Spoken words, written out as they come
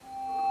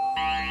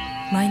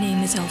My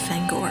name is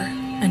Elfangor,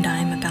 and I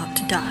am about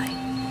to die.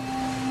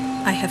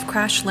 I have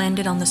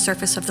crash-landed on the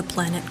surface of the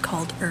planet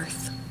called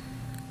Earth.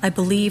 I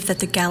believe that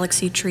the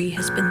galaxy tree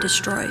has been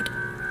destroyed.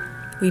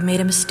 We made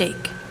a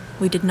mistake.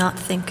 We did not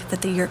think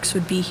that the Yeerks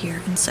would be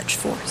here in such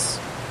force.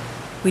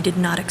 We did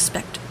not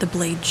expect the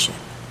Blade ship.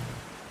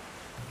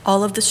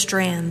 All of the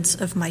strands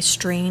of my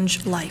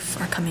strange life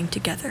are coming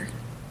together.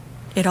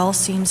 It all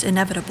seems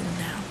inevitable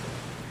now.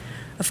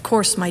 Of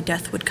course my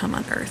death would come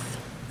on Earth.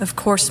 Of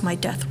course my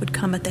death would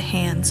come at the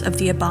hands of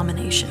the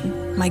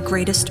Abomination, my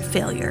greatest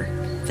failure,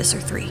 Visser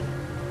 3.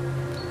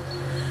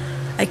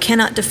 I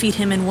cannot defeat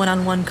him in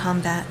one-on-one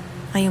combat.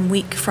 I am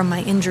weak from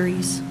my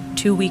injuries,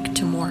 too weak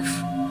to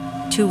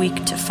morph, too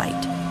weak to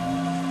fight.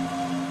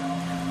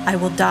 I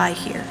will die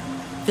here.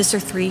 Visser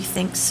 3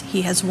 thinks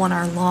he has won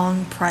our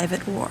long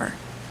private war.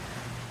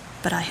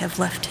 But I have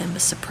left him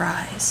a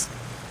surprise.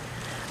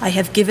 I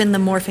have given the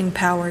morphing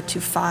power to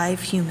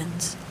 5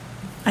 humans.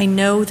 I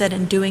know that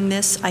in doing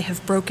this, I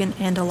have broken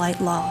Andalite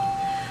law.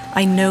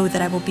 I know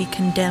that I will be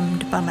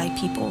condemned by my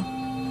people.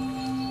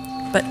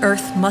 But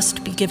Earth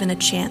must be given a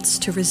chance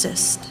to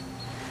resist.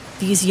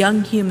 These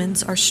young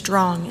humans are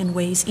strong in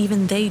ways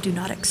even they do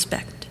not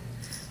expect.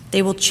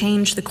 They will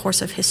change the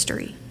course of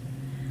history.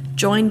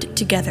 Joined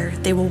together,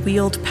 they will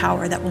wield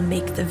power that will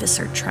make the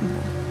Visser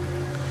tremble.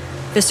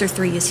 Visser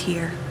 3 is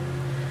here.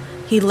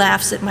 He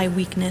laughs at my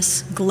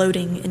weakness,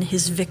 gloating in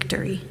his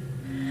victory.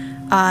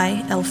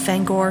 I,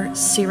 Elfangor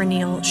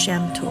Cyraniel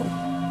Shamtul,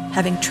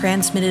 having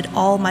transmitted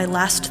all my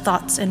last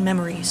thoughts and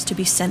memories to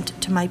be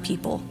sent to my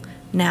people,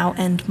 now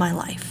end my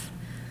life.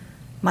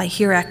 My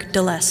Hirak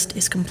Delest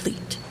is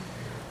complete.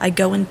 I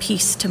go in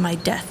peace to my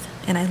death,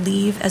 and I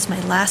leave as my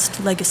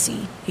last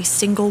legacy a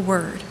single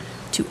word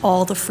to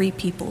all the free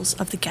peoples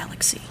of the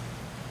galaxy.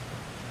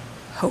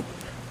 Hope.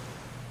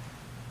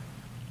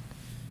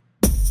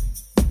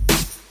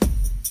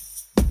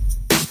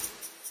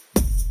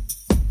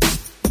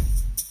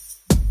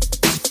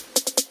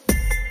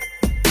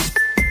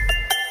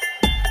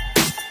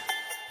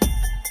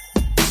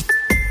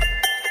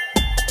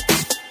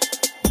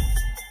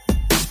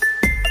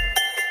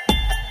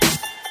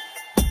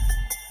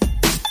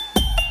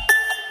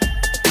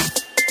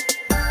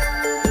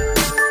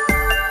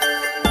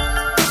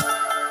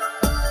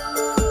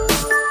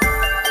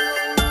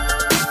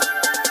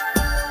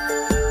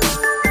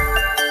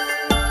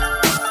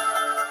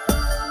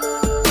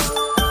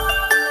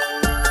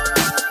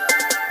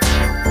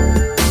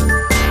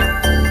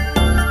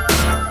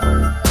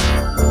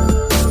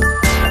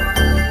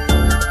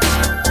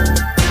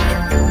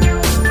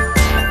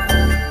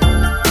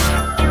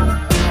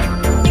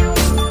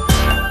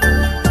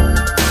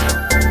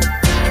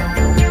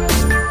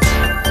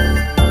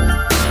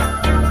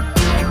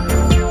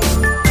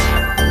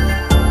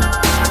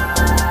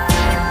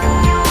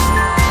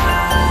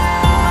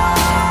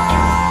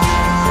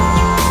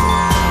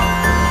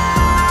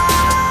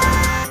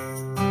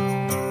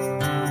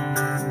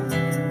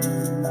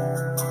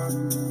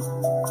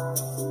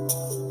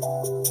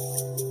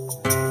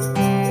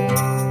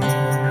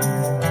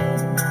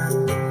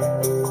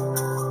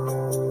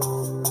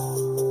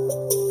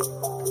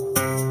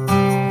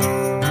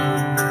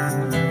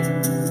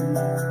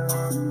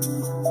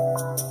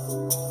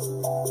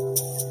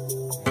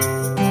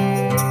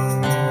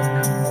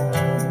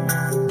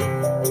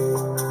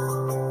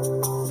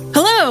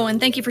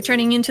 Thank you for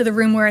tuning into The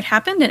Room Where It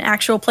Happened, an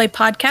actual play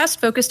podcast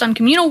focused on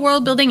communal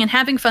world building and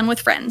having fun with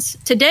friends.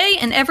 Today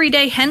and every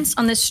day hence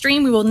on this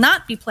stream, we will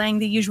not be playing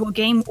the usual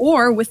game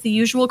or with the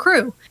usual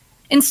crew.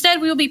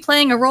 Instead, we will be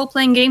playing a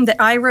role-playing game that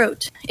I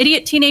wrote.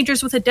 Idiot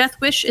Teenagers with a Death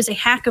Wish is a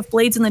hack of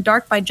Blades in the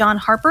Dark by John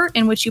Harper,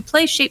 in which you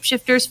play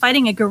shapeshifters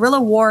fighting a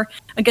guerrilla war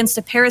against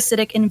a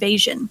parasitic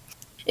invasion.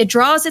 It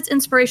draws its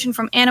inspiration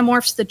from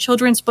Animorphs, the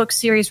children's book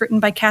series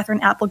written by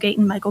Catherine Applegate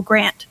and Michael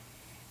Grant.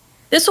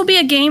 This will be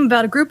a game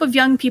about a group of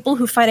young people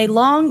who fight a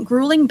long,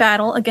 grueling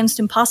battle against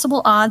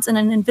impossible odds and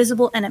an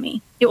invisible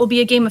enemy. It will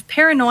be a game of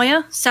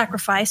paranoia,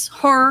 sacrifice,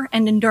 horror,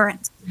 and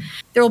endurance.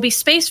 There will be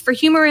space for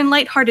humor and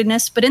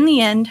lightheartedness, but in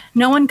the end,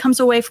 no one comes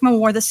away from a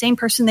war the same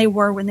person they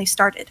were when they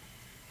started.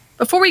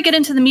 Before we get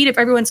into the meat of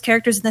everyone's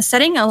characters in the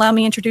setting, allow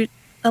me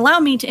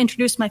to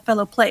introduce my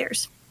fellow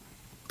players.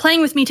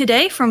 Playing with me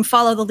today from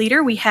Follow the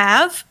Leader, we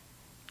have...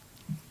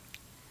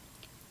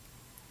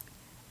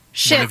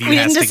 Shit, we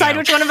didn't decide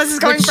which one of us is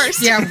going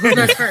first. Yeah, who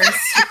goes first?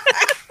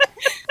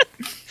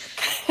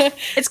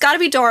 It's gotta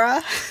be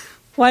Dora.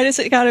 Why does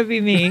it gotta be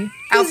me?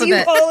 Because you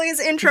always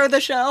intro the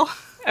show.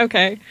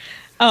 Okay.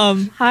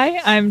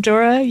 Hi, I'm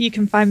Dora. You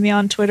can find me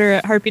on Twitter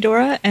at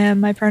HarpyDora,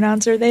 and my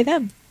pronouns are they,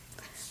 them.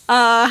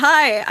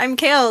 Hi, I'm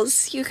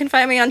Kales. You can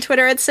find me on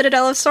Twitter at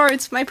Citadel of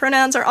Swords. My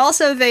pronouns are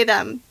also they,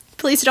 them.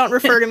 Please don't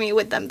refer to me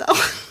with them, though.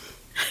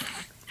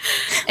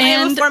 I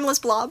am a formless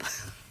blob.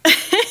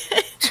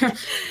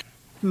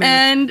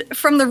 And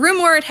from The Room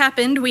Where It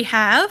Happened, we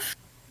have...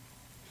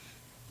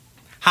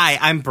 Hi,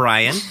 I'm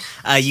Brian.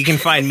 You can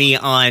find me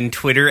on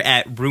Twitter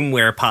at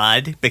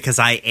RoomWarePod, because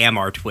I am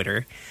our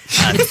Twitter.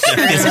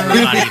 The physical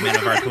embodiment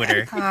of our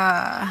Twitter.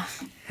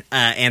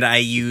 And I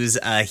use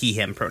he,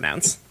 him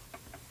pronouns.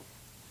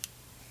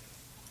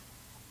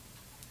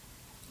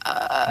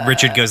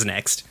 Richard goes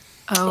next.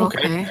 Oh,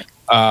 okay.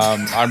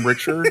 I'm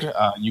Richard.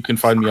 You can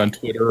find me on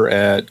Twitter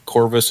at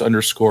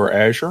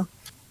Corvus_Azure.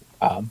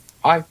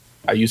 Hi.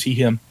 I use he,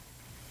 him.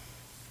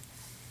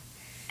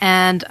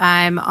 And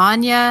I'm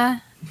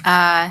Anya.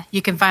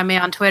 You can find me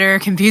on Twitter,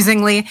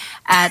 confusingly,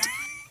 at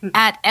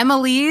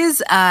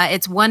Emily's.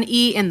 It's 1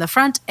 E in the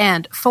front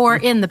and 4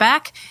 in the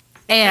back.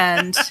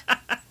 And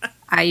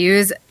I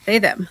use they,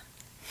 them.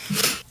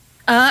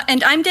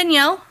 And I'm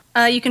Danielle.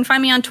 You can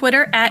find me on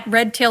Twitter at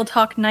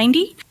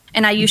RedtailTalk90.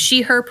 And I use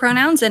she, her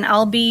pronouns, and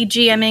I'll be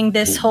GMing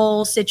this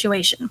whole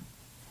situation.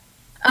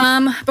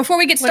 Before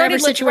we get started, Whatever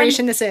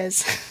situation this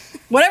is.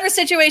 Whatever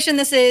situation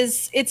this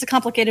is, it's a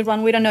complicated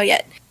one. We don't know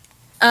yet.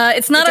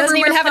 It's not It doesn't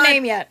even have a pod.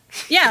 name yet.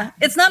 Yeah,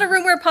 it's not a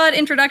Roomware Pod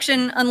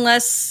introduction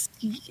unless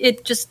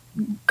it just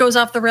goes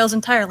off the rails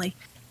entirely.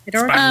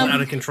 Spiral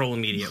out of control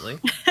immediately.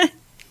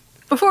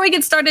 Before we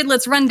get started,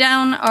 let's run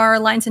down our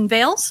lines and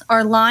veils.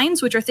 Our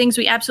lines, which are things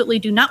we absolutely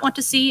do not want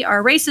to see,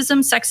 are racism,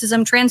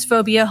 sexism,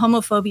 transphobia,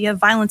 homophobia,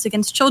 violence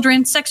against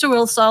children,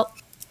 sexual assault,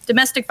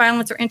 domestic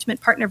violence or intimate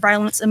partner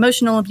violence,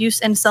 emotional abuse,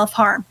 and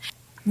self-harm.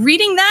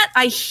 Reading that,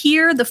 I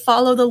hear the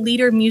Follow the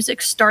Leader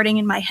music starting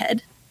in my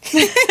head.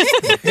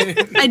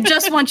 I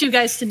just want you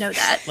guys to know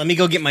that. Let me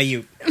go get my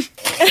uke.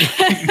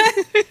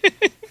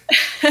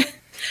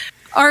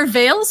 Our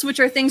veils, which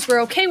are things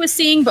we're okay with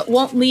seeing but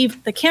won't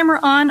leave the camera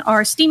on,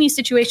 are steamy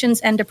situations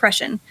and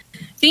depression.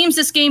 Themes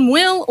this game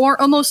will, or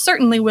almost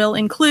certainly will,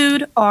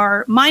 include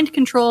are mind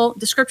control,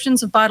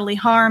 descriptions of bodily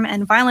harm,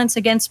 and violence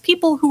against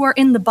people who are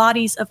in the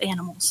bodies of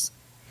animals.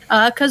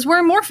 Because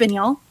we're morphin',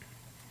 y'all.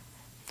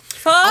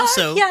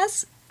 Also,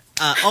 Yes.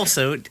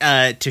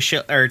 to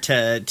show or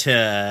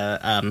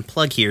to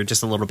plug here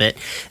just a little bit,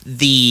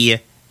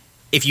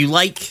 if you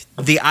like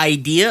the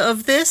idea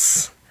of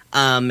this,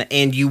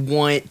 and you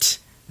want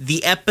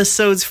the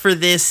episodes for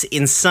this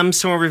in some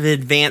sort of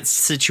advanced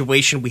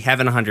situation, we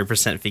haven't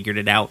 100% figured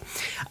it out.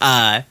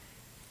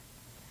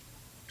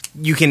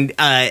 You can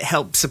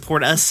help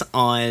support us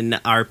on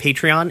our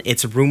Patreon.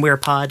 It's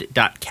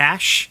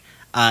roomwarepod.cash.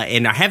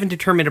 And I haven't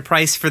determined a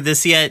price for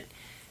this yet.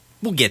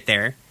 We'll get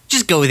there.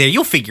 Just go there.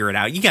 You'll figure it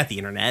out. You got the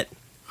internet.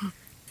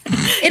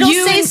 It'll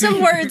say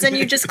some words and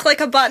you just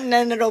click a button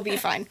and it'll be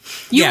fine.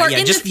 You are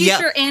in the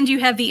future and you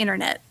have the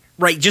internet.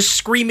 Right, just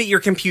scream at your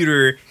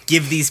computer,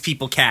 give these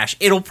people cash.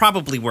 It'll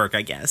probably work,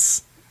 I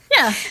guess.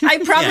 Yeah. I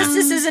promise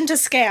this isn't a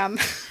scam.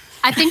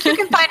 I think you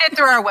can find it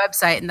through our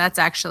website, and that's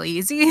actually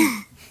easy.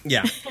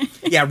 Yeah.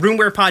 Yeah,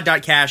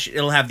 roomwarepod.cash.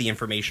 It'll have the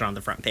information on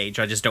the front page.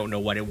 I just don't know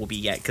what it will be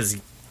yet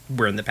because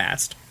we're in the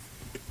past.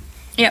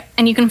 Yep.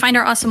 And you can find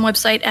our awesome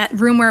website at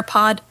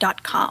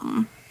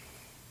roomwarepod.com.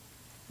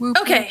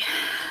 Okay.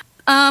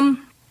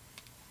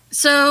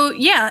 So,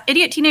 yeah,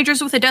 Idiot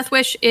Teenagers with a Death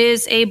Wish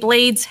is a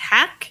Blades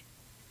hack.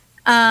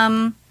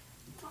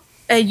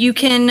 You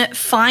can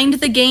find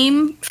the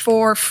game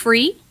for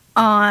free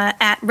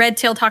at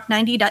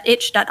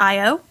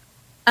redtailtalk90.itch.io.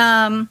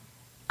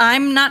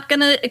 I'm not going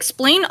to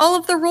explain all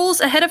of the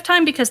rules ahead of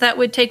time because that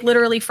would take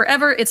literally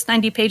forever. It's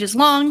 90 pages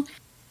long.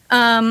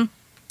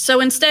 So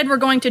instead, we're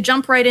going to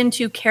jump right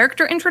into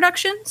character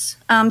introductions.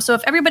 So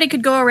if everybody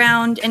could go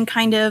around and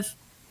kind of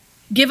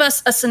give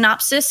us a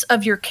synopsis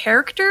of your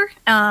character,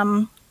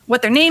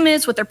 what their name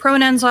is, what their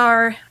pronouns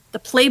are, the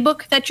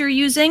playbook that you're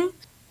using,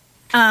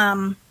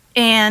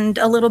 and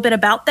a little bit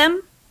about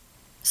them.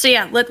 So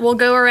yeah, we'll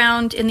go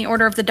around in the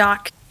order of the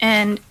doc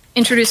and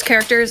introduce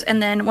characters,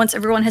 and then once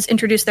everyone has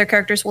introduced their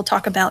characters, we'll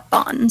talk about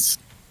bonds.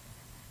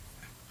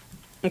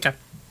 Okay.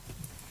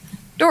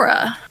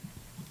 Dora.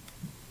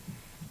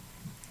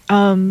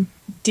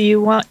 Do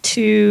you want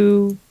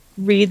to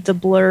read the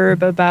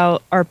blurb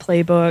about our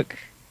playbook?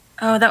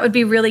 Oh, that would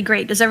be really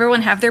great. Does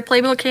everyone have their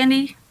playbook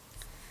handy?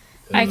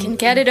 I can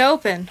get it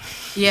open.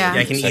 Yeah.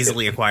 I can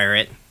easily acquire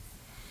it.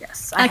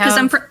 Yes.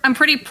 Because I'm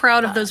pretty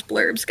proud of those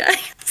blurbs,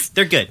 guys.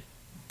 They're good.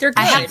 They're good.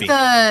 I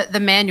have the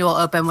manual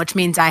open, which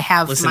means I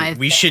have Listen, my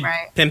we thing, should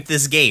right? pimp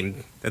this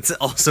game. That's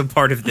also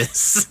part of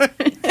this. Got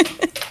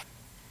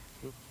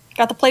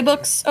the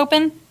playbooks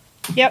open?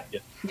 Yep.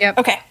 Yep.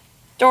 Okay.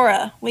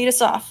 Dora, lead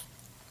us off.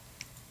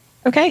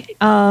 Okay.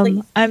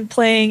 I'm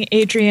playing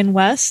Adrian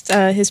West.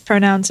 His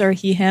pronouns are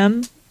he,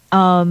 him.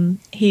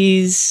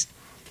 He's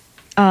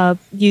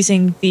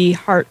using the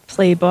Heart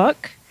playbook,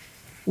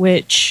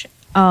 which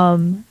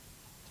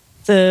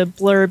the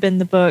blurb in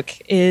the book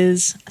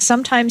is,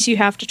 sometimes you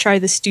have to try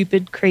the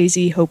stupid,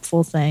 crazy,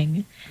 hopeful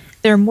thing.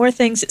 There are more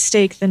things at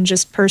stake than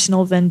just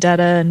personal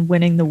vendetta and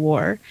winning the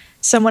war.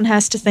 Someone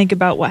has to think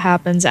about what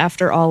happens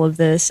after all of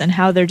this and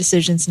how their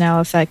decisions now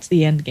affect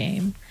the end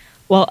game.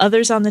 While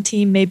others on the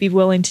team may be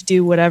willing to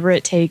do whatever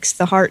it takes,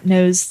 the Heart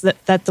knows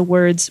that the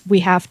words, "we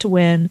have to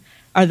win,"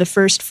 are the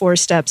first 4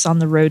 steps on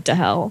the road to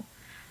hell.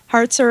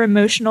 Hearts are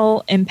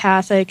emotional,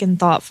 empathic, and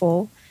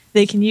thoughtful.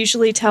 They can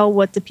usually tell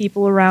what the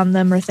people around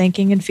them are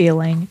thinking and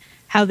feeling.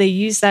 How they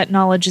use that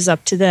knowledge is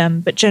up to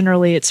them, but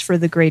generally it's for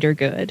the greater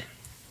good.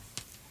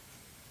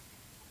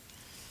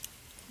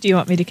 Do you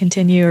want me to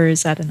continue, or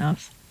is that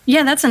enough?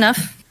 Yeah, that's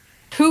enough.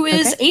 Who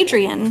is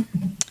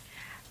Adrian?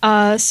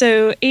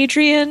 So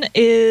Adrian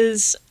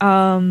is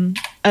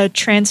a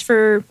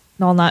transfer,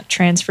 well, not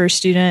transfer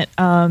student.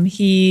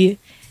 He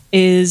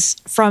is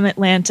from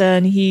Atlanta,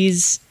 and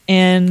he's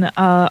in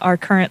our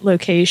current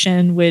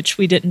location, which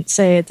we didn't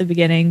say at the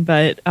beginning,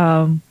 but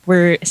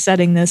we're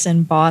setting this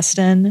in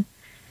Boston.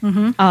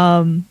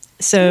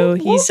 So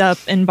he's up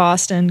in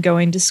Boston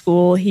going to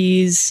school.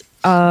 He's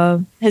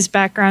his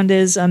background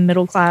is a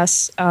middle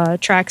class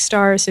track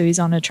star, so he's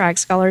on a track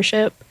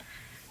scholarship.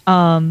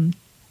 How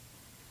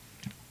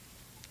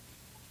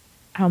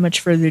much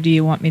further do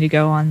you want me to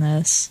go on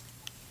this?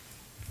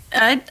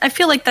 I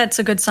feel like that's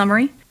a good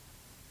summary.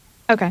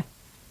 Okay,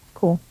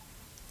 cool.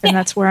 Then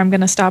that's where I'm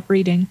going to stop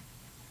reading.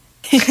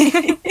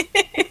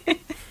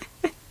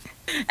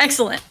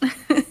 Excellent.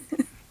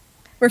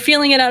 We're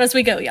feeling it out as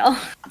we go, y'all.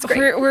 It's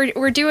great.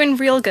 We're doing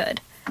real good.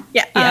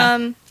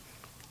 Yeah.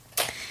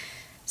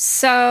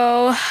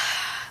 So,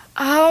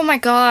 oh my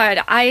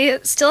god, I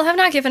still have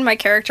not given my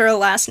character a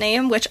last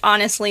name, which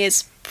honestly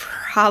is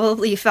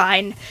probably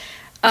fine.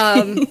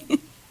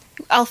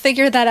 I'll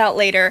figure that out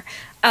later.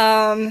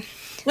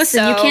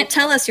 Listen, you can't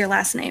tell us your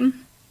last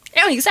name.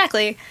 Oh,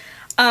 exactly.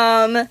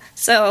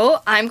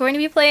 So I'm going to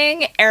be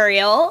playing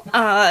Ariel.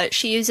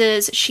 She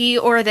uses she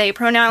or they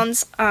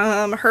pronouns.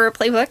 Her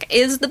playbook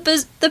is the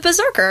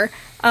Berserker,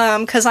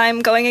 because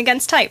I'm going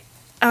against type.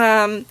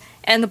 And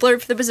the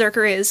blurb for the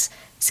Berserker is,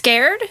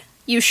 scared?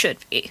 You should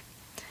be.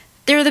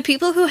 There are the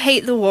people who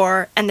hate the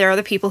war, and there are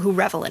the people who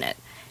revel in it.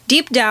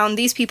 Deep down,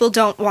 these people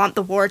don't want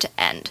the war to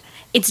end.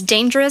 It's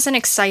dangerous and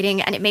exciting,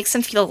 and it makes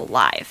them feel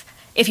alive.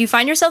 If you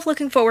find yourself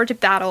looking forward to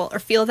battle or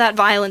feel that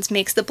violence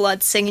makes the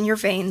blood sing in your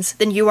veins,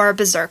 then you are a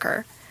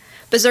berserker.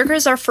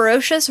 Berserkers are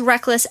ferocious,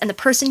 reckless, and the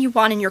person you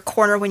want in your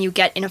corner when you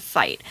get in a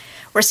fight.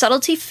 Where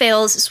subtlety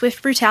fails,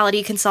 swift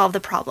brutality can solve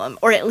the problem,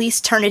 or at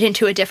least turn it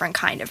into a different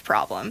kind of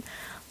problem.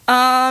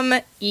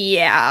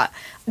 Yeah.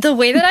 The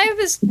way that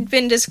I've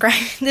been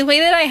describing, the way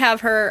that I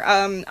have her,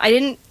 I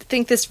didn't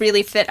think this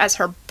really fit as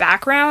her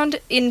background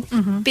in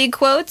big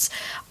quotes,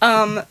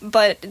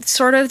 but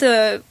sort of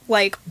the,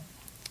 like,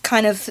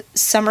 kind of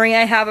summary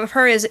I have of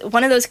her is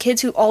one of those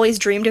kids who always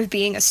dreamed of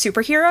being a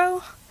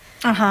superhero.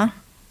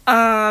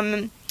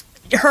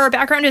 Her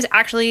background is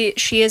actually,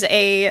 she is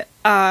a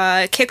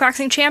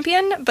kickboxing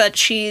champion, but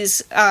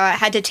she's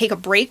had to take a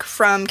break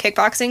from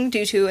kickboxing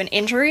due to an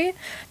injury.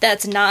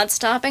 That's not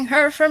stopping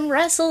her from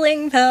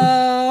wrestling,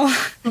 though,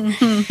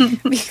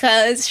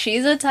 because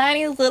she's a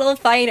tiny little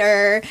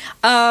fighter.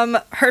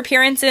 Her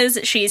appearance is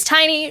she's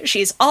tiny,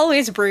 she's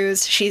always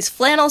bruised, she's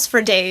flannels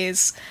for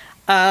days.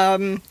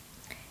 And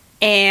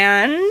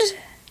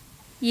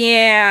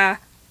yeah,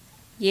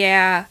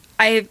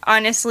 I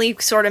honestly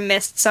sort of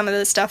missed some of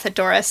the stuff that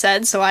Dora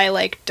said, so I,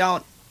 like,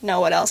 don't know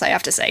what else I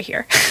have to say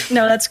here.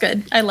 No, that's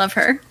good. I love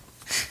her.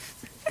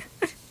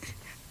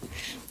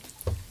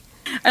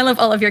 I love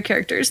all of your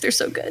characters. They're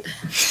so good.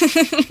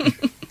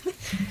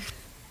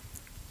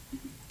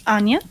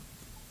 Anya?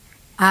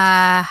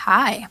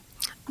 Hi.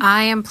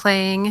 I am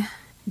playing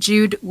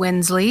Jude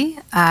Winsley,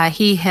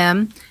 he,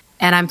 him,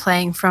 and I'm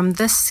playing from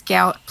the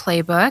Scout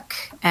Playbook.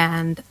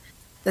 And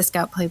the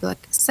Scout Playbook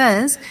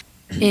says,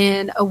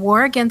 in a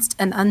war against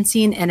an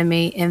unseen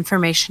enemy,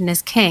 information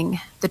is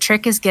king. The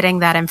trick is getting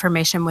that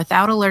information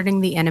without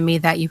alerting the enemy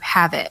that you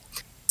have it.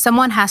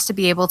 Someone has to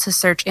be able to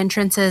search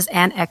entrances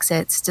and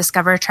exits,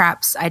 discover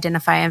traps,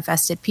 identify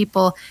infested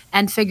people,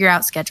 and figure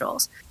out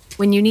schedules.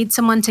 When you need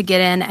someone to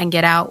get in and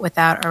get out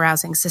without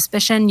arousing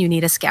suspicion, you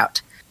need a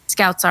scout.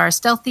 Scouts are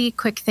stealthy,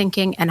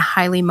 quick-thinking, and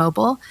highly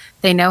mobile.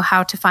 They know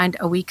how to find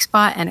a weak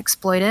spot and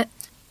exploit it.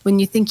 When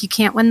you think you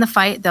can't win the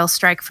fight, they'll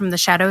strike from the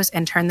shadows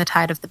and turn the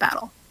tide of the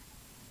battle.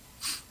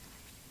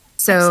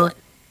 So,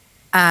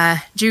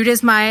 Jude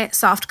is my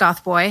soft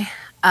goth boy.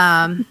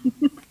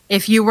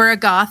 If you were a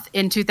goth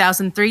in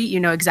 2003, you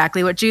know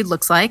exactly what Jude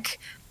looks like.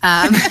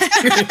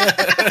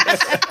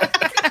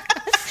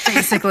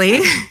 Basically.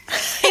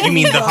 You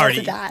mean the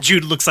Hardy?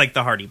 Jude looks like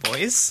the Hardy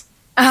Boys.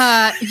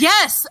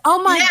 Yes.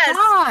 Oh my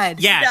God.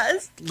 Yeah.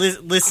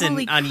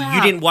 Listen, Anya,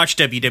 you didn't watch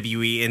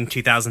WWE in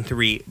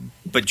 2003,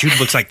 but Jude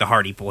looks like the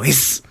Hardy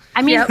Boys.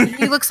 I mean,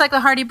 he looks like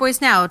the Hardy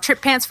Boys now.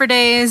 Trip pants for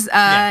days.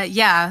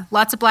 Yeah.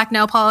 Lots of black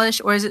nail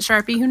polish, or is it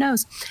Sharpie? Who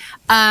knows?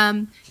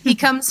 He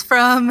comes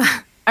from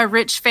a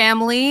rich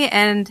family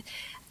and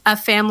a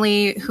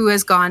family who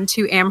has gone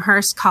to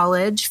Amherst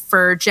College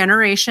for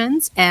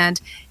generations,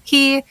 and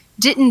he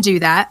didn't do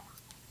that,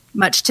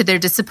 much to their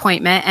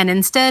disappointment, and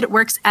instead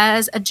works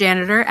as a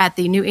janitor at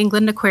the New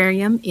England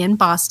Aquarium in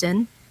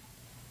Boston.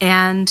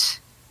 And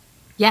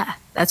yeah,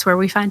 that's where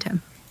we find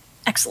him.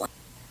 Excellent.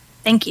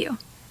 Thank you.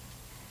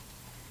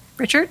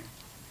 Richard?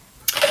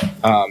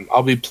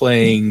 I'll be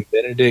playing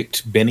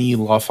Benedict Benny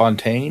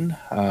LaFontaine,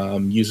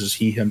 uses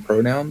he, him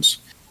pronouns,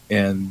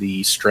 and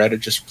the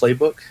Strategist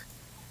Playbook.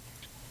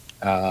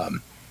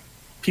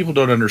 People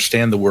don't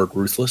understand the word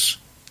ruthless.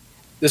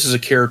 This is a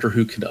character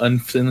who can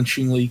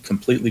unflinchingly,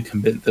 completely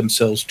commit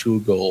themselves to a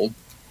goal.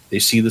 They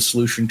see the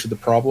solution to the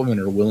problem and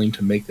are willing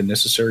to make the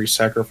necessary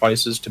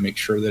sacrifices to make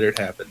sure that it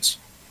happens.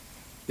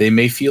 They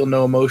may feel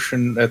no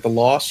emotion at the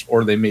loss,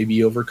 or they may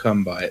be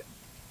overcome by it.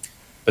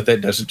 But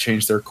that doesn't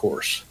change their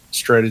course.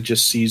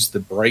 Strategist sees the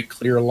bright,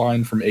 clear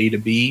line from A to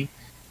B,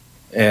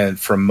 and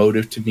from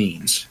motive to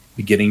means,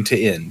 beginning to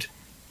end.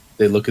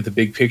 They look at the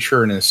big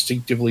picture and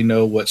instinctively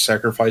know what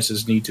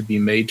sacrifices need to be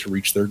made to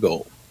reach their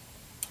goal.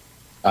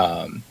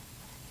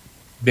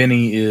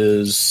 Benny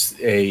is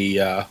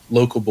a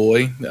local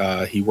boy.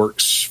 He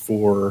works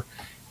for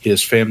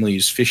his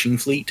family's fishing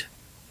fleet.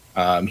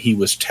 He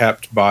was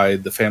tapped by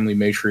the family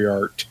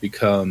matriarch to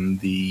become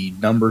the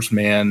numbers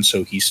man,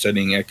 so he's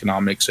studying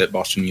economics at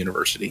Boston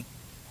University.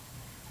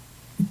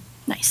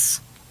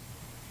 Nice.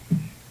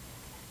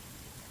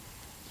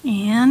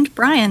 And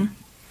Brian.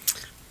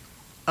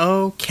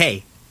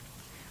 Okay.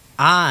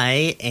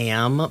 I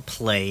am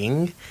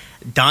playing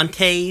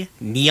Dante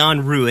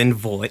Neon Ruin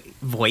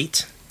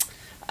Voight.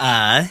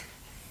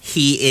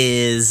 He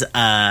is,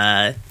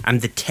 I'm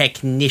the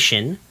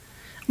technician.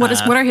 What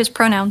are his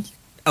pronouns?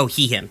 Oh,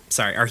 he, him.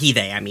 Sorry. Or he,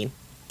 they, I mean.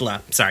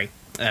 Blah. Sorry.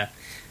 I'm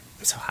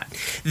so hot.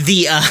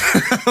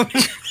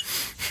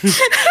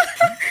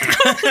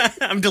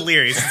 I'm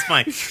delirious. It's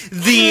fine.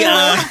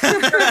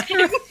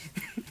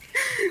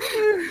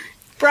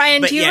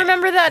 Brian, But do you yeah.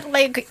 remember that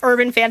like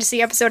urban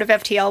fantasy episode of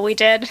FTL we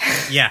did?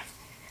 Yeah.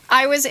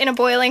 I was in a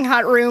boiling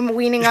hot room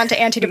weaning onto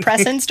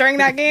antidepressants during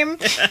that game.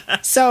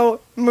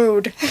 So,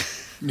 mood.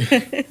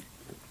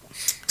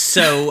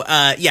 So,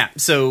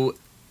 so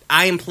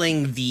I am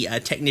playing the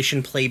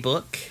technician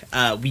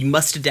playbook. We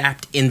must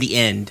adapt in the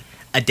end.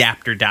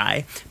 Adapt or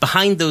die.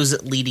 Behind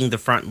those leading the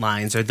front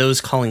lines are those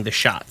calling the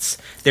shots.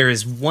 There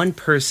is one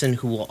person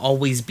who will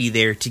always be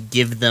there to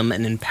give them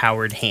an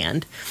empowered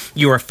hand.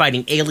 You are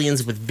fighting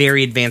aliens with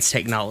very advanced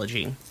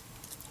technology.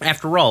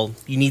 After all,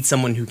 you need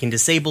someone who can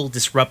disable,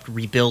 disrupt,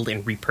 rebuild,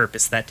 and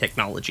repurpose that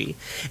technology.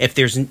 If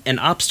there's an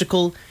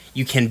obstacle,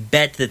 you can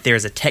bet that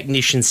there's a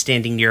technician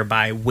standing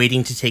nearby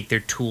waiting to take their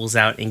tools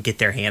out and get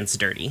their hands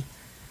dirty.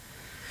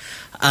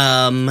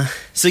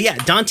 So yeah,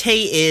 Dante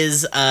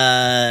is,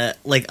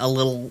 like a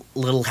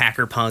little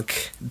hacker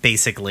punk,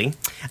 basically.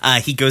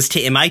 He goes to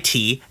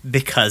MIT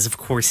because of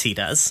course he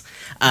does.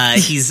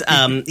 He's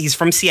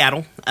from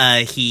Seattle.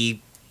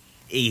 He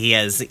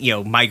has,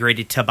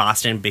 migrated to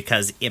Boston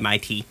because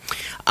MIT.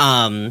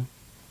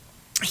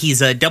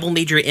 He's a double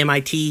major at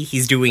MIT.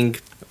 He's doing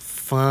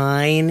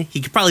fine.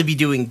 He could probably be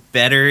doing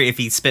better if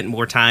he spent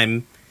more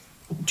time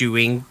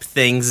doing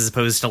things as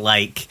opposed to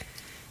like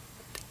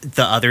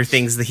the other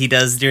things that he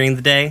does during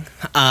the day.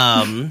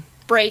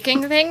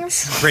 Breaking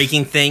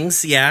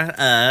things?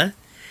 Yeah.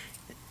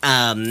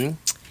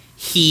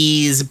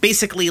 He's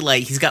basically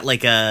like he's got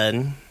like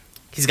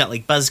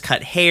buzz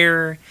cut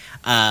hair.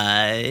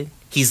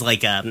 He's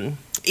like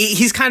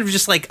he's kind of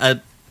just like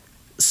a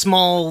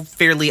small,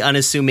 fairly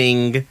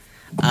unassuming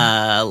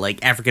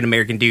like African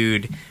American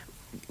dude,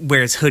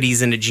 wears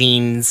hoodies and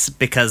jeans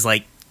because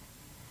like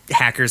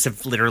hackers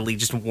have literally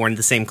just worn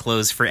the same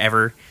clothes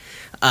forever.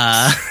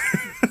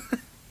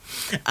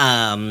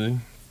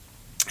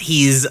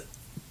 He's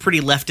pretty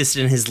leftist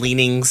in his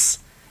leanings.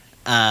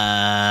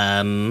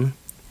 Neon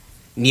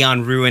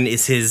Ruin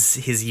is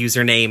his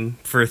username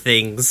for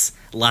things.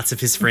 Lots of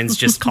his friends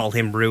just call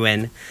him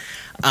Ruin.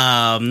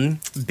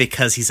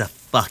 Because he's a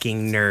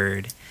fucking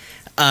nerd.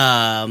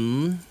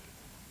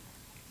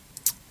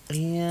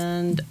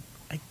 And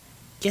I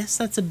guess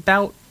that's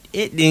about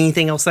it.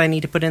 Anything else I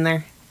need to put in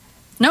there?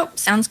 Nope,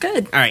 sounds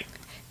good. All right.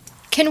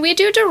 Can we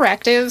do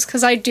directives?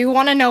 Because I do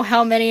want to know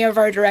how many of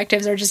our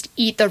directives are just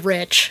eat the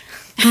rich.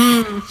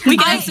 We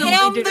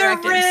definitely do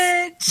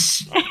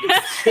directives.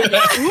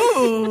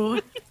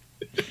 Ooh.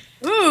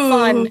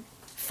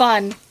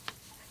 Fun.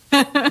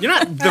 You're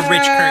not the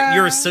rich part.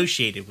 You're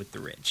associated with the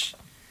rich.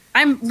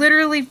 I'm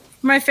literally,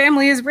 my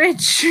family is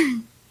rich.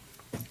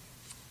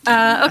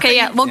 Okay,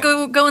 yeah,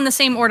 we'll go in the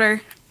same order.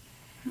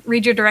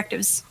 Read your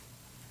directives.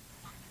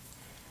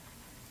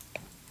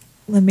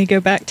 Let me go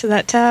back to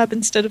that tab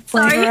instead of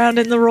playing around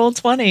in the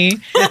Roll20.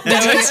 No,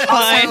 it's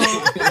fine.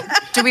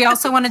 Do we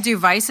also want to do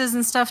vices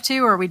and stuff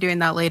too, or are we doing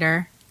that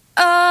later?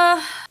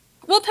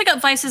 We'll pick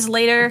up vices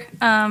later.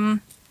 They're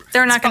not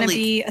going to probably-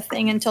 be a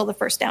thing until the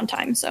first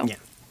downtime, so. Yeah.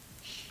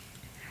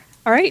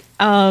 All right.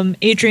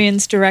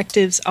 Adrian's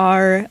directives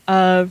are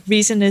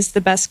reason is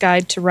the best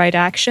guide to right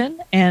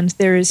action, and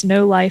there is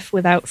no life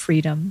without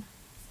freedom.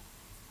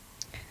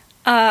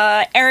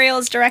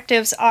 Ariel's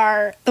directives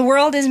are the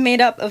world is made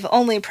up of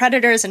only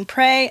predators and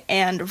prey,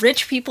 and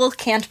rich people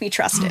can't be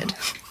trusted.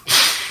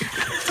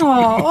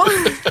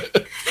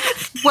 Aww.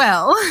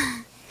 Well,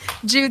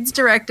 Jude's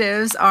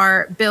directives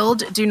are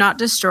build, do not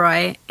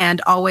destroy,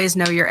 and always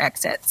know your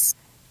exits.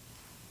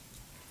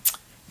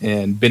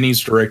 And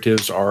Benny's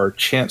directives are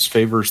chance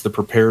favors the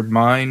prepared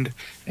mind,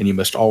 and you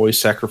must always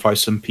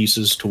sacrifice some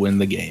pieces to win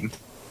the game.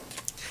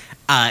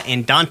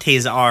 And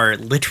Dante's are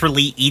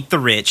literally eat the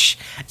rich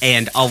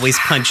and always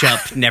punch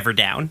up, never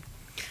down.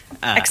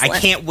 I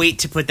Excellent. can't wait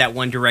to put that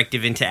one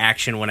directive into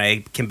action when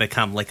I can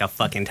become like a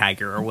fucking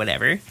tiger or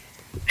whatever.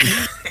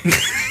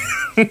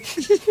 I'm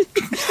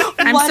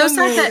so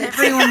sad that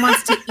everyone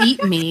wants to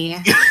eat me.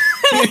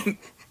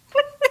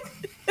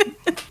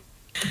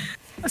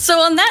 So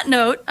on that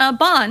note,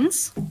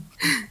 bonds.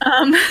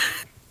 I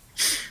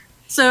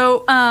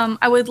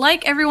would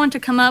like everyone to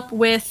come up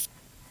with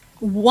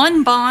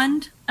one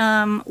bond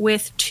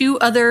with two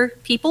other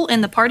people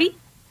in the party.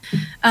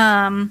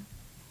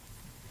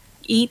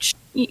 Each,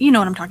 you know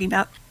what I'm talking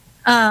about.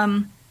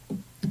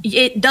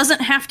 It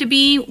doesn't have to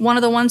be one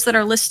of the ones that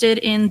are listed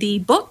in the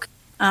book,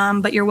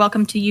 but you're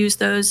welcome to use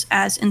those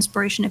as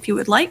inspiration if you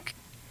would like.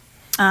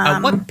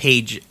 What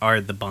page are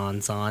the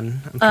bonds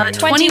on? I'm trying to-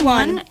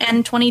 21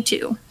 and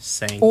 22.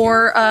 Thank you.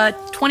 Or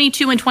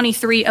 22 and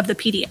 23 of the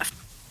PDF.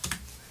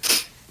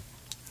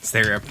 Is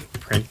there a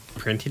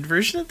printed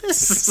version of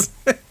this?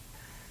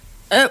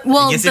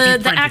 Well, guess if you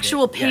the printed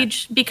actual it, yeah.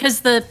 page,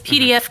 because the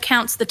PDF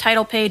counts the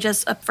title page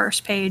as a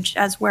first page,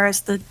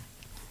 whereas the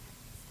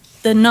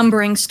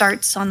numbering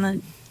starts on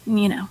the,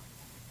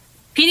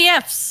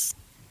 PDFs.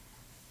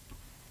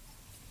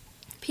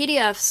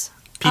 PDFs.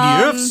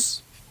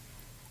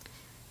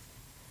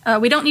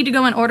 We don't need to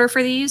go in order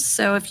for these,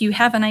 so if you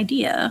have an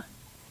idea,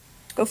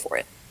 go for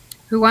it.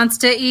 Who wants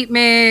to eat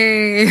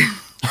me?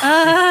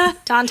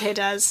 Dante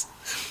does.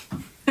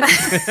 Well,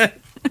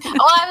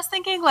 I was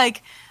thinking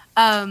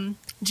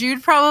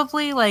Jude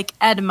probably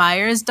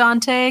admires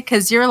Dante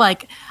because you're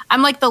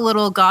I'm the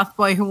little goth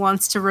boy who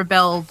wants to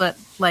rebel, but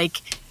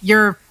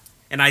you're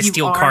And I You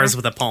steal are. cars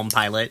with a Palm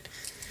Pilot.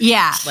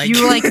 yeah, Like-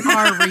 you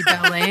are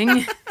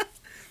rebelling.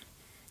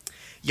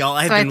 Y'all,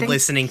 I've So I been think-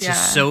 listening to yeah.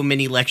 so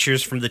many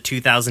lectures from the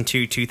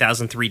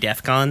 2002-2003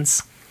 DEF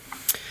CONs.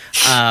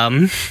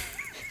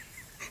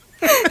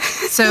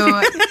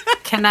 So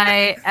can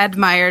I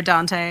admire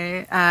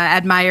Dante?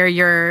 Admire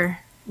your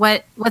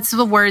what's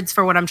the words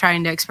for what I'm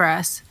trying to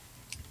express?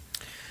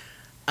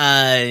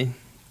 I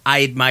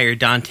admire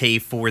Dante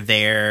for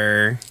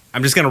their...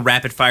 I'm just going to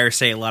rapid fire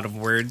say a lot of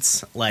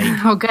words.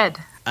 Oh, good.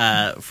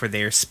 For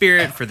their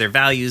spirit, for their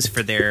values,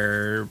 for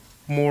their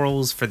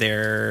morals, for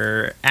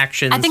their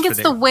actions. I think for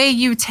it's their... the way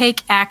you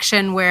take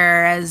action,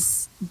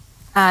 whereas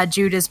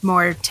Jude is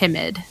more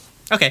timid.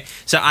 Okay,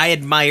 so I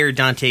admire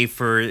Dante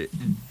for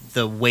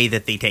the way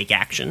that they take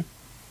action.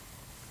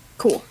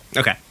 Cool.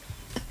 Okay.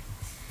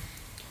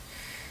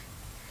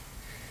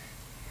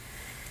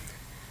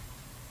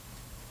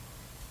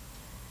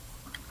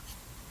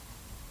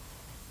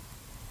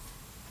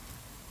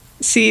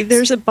 See,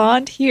 there's a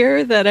bond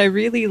here that I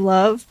really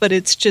love, but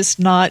it's just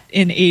not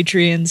in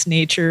Adrian's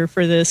nature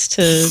for this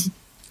to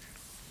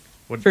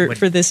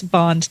for this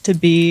bond to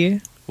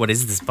be. What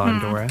is this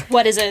bond, Dora?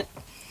 What is it?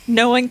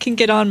 No one can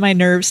get on my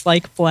nerves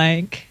like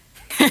blank.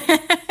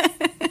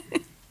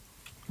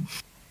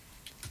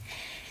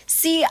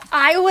 See,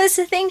 I was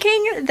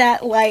thinking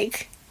that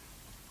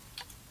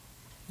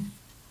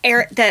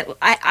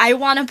I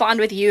want to bond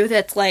with you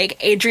that's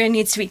Adrian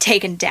needs to be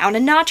taken down a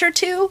notch or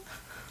two.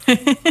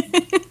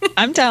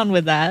 I'm down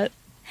with that.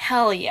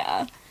 Hell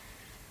yeah.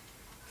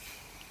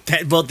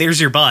 Well, there's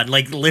your bond.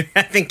 I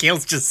think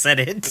Gail's just said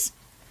it.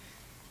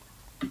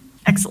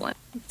 Excellent.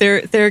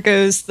 There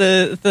goes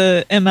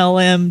the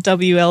MLM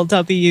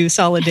WLW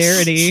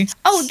solidarity.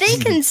 Oh, they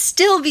can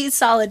still be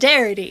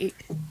solidarity,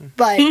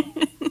 but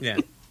Yeah.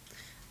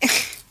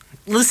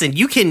 Listen,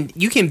 you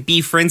can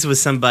be friends with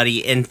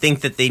somebody and think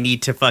that they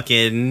need to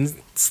fucking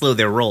slow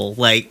their roll.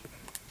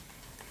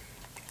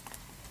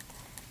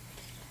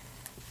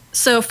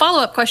 So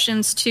follow-up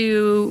questions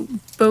to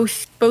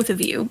both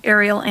of you,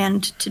 Ariel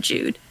and to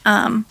Jude.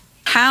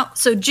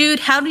 Jude,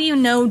 how do you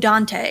know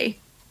Dante?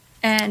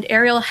 And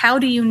Ariel, how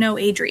do you know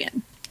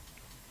Adrian?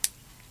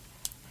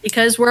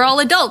 Because we're all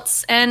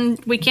adults and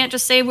we can't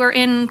just say we're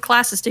in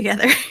classes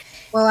together.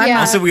 Well, I'm Yeah. not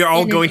Also, we are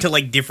all in- going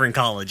to different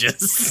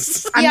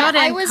colleges. I'm yeah, not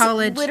in I was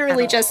college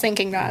literally at just all.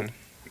 thinking that.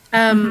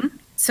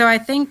 So I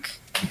think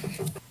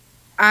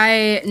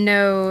I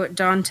know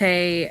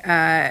Dante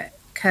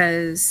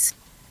because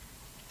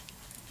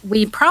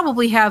we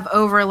probably have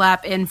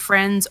overlap in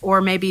friends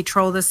or maybe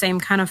troll the same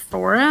kind of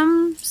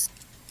forums.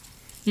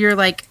 Your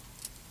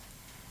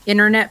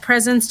internet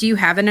presence. Do you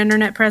have an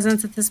internet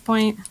presence at this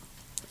point?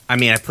 I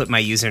mean, I put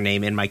my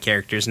username in my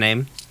character's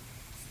name.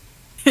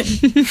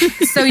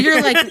 So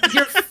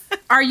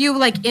are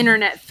you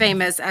internet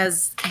famous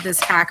as this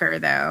hacker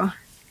though?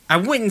 I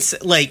wouldn't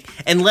say,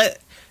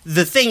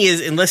 the thing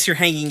is, unless you're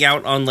hanging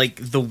out on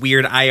the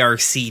weird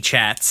IRC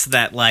chats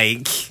that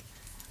would have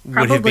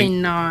Probably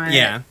been, not.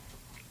 Yeah.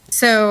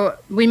 So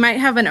we might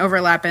have an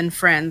overlap in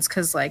friends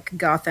because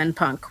goth and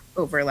punk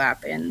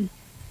overlap in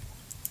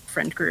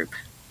friend group.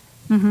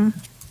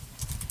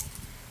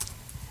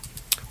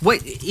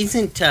 What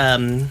isn't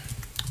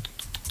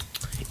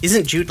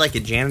Jude a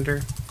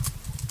janitor?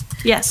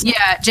 Yes.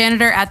 Yeah,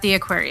 janitor at the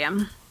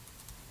aquarium.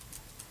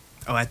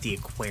 Oh, at the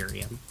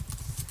aquarium.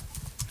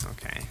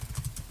 Okay.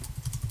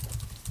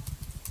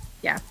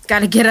 Yeah, got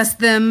to get us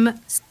them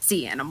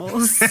sea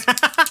animals.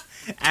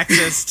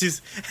 Access to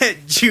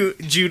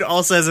Jude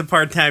also has a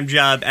part-time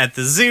job at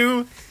the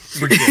zoo.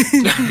 We're good.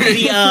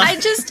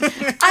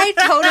 I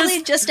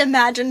totally just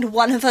imagined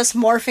one of us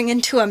morphing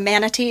into a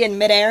manatee in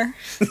midair.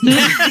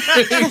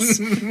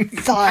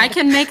 I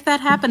can make that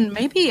happen.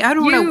 Maybe I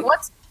don't know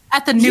what's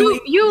at the new.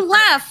 You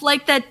laugh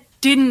like that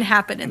didn't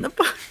happen in the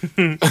book.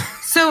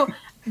 So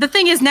the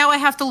thing is, now I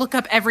have to look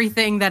up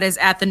everything that is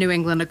at the New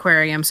England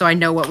Aquarium so I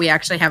know what we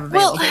actually have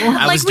available. Well,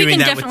 I like was we doing can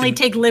that with definitely the-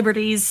 take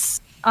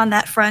liberties on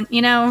that front,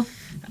 you know?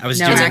 I was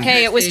No, doing. it's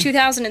Okay, it was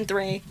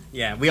 2003.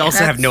 Yeah, we also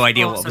have That's no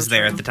idea what also was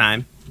there true. at the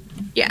time.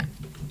 Yeah.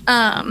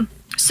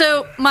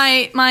 So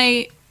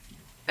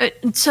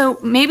so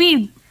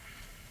maybe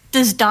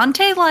does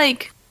Dante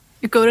like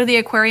go to the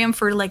aquarium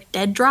for like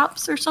dead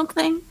drops or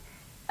something?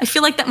 I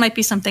feel like that might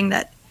be something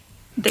that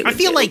they I would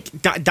feel do.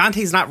 like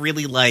Dante's not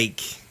really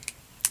like.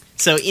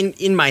 So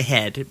in my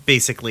head,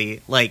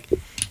 basically, like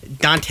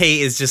Dante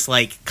is just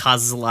like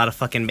causes a lot of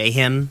fucking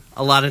mayhem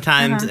a lot of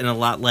times, and a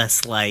lot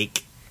less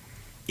like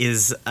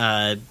is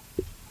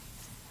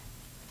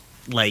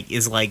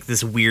like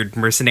this weird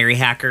mercenary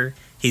hacker.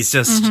 He's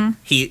just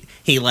he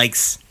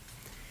likes.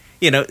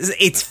 You know,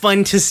 it's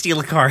fun to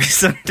steal a car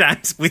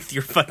sometimes with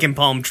your fucking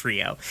Palm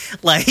Trio.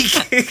 Like,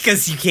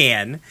 because you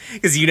can.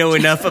 Because you know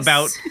enough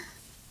about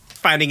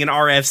finding an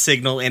RF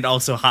signal and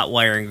also hot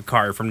wiring a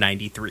car from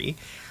 93.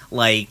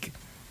 Like,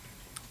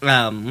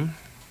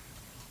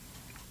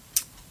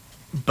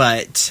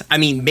 but, I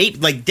mean, maybe,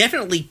 like,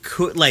 definitely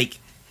could, like,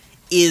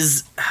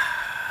 is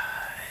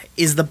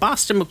the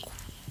Boston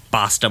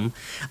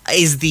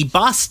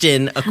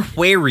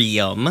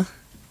Aquarium,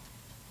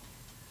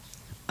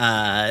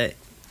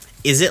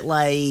 is it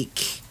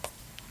like,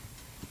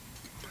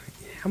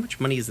 how much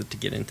money is it to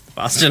get into the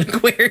Boston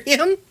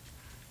Aquarium?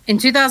 In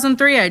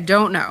 2003, I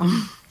don't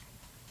know.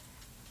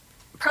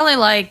 probably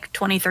like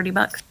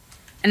 $20-$30.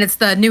 And it's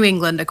the New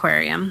England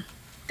Aquarium.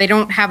 They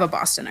don't have a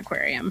Boston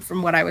Aquarium,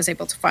 from what I was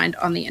able to find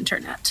on the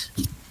internet.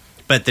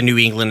 But the New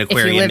England If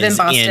Aquarium you live is in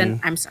Boston,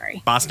 in I'm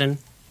sorry. Boston?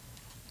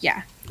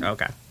 Yeah.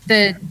 Okay.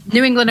 The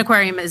New England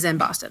Aquarium is in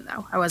Boston,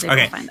 though. I was able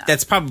Okay. to find that.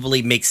 That's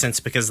probably makes sense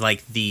because,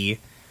 like, the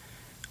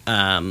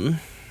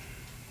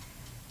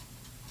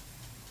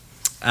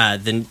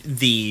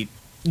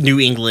New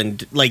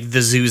England, like,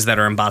 the zoos that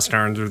are in Boston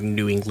are under the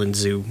New England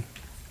Zoo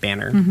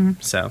banner.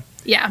 So,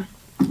 Yeah.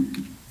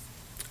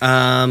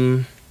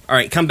 all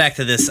right, come back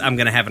to this. I'm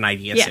going to have an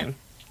idea Yeah. soon.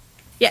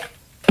 Yeah.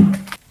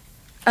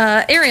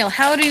 Ariel,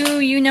 how do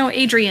you know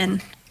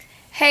Adrian?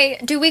 Hey,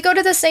 do we go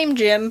to the same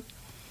gym?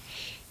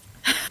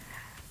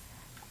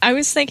 I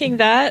was thinking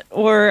that,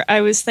 or I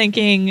was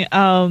thinking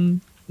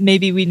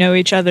maybe we know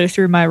each other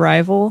through my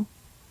rival.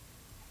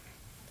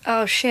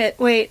 Oh shit,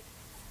 wait.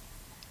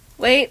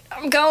 Wait,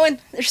 I'm going.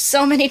 There's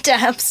so many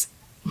tabs.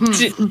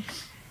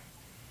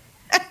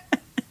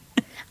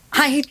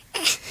 I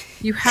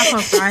You have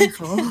a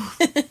rival.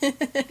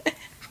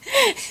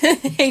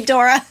 Hey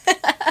Dora.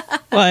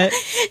 What?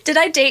 Did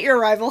I date your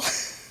rival?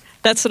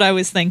 That's what I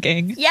was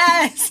thinking.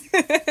 Yes.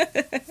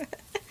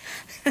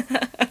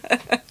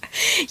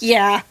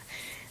 Yeah.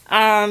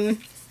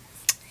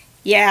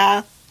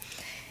 Yeah.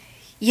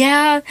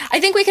 Yeah. I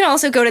think we can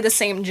also go to the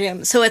same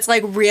gym, so it's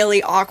like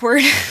really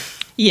awkward.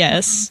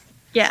 Yes.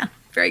 Yeah,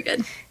 very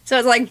good. So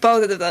it's like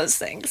both of those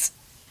things.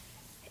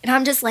 And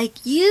I'm just like,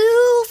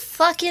 you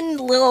fucking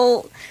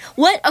little.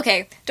 What?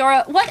 Okay,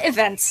 Dora, what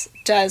events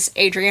does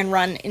Adrian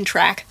run in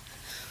track?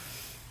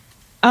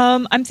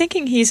 I'm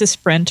thinking he's a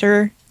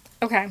sprinter.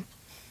 Okay.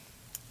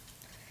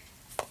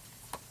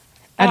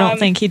 I don't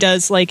think he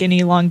does like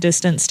any long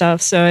distance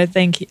stuff. So I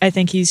think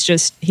he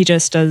just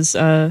does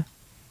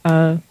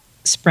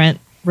sprint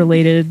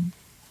related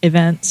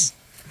events.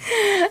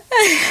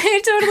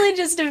 I totally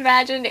just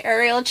imagined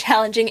Ariel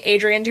challenging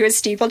Adrian to a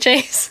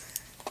steeplechase.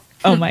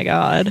 Oh my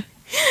god.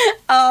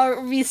 Oh,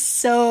 it would be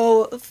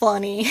so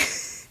funny.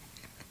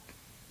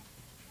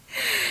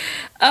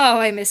 Oh,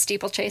 I miss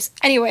steeplechase.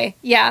 Anyway,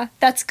 yeah,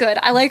 that's good.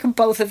 I like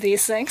both of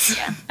these things.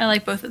 Yeah, I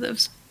like both of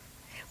those.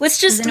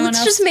 Let's anyone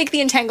else? just make the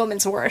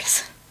entanglements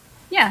worse.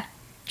 Yeah,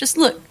 just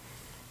look.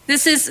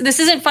 This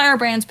isn't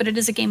Firebrands, but it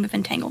is a game of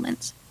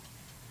entanglements.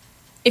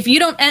 If you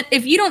don't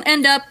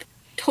end up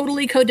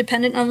totally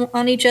codependent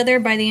on each other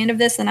by the end of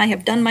this, then I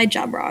have done my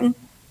job wrong.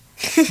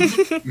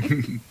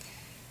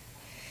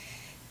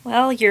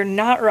 Well, you're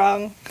not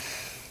wrong.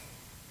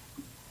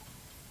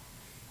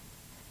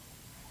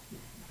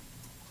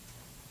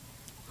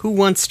 Who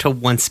wants to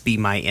once be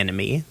my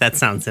enemy? That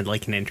sounds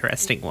like an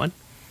interesting one.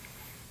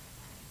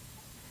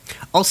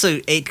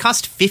 Also, it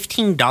cost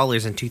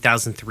 $15 in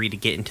 2003 to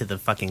get into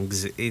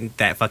the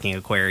that fucking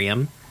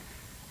aquarium.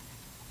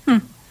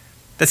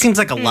 That seems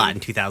like a lot in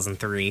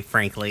 2003,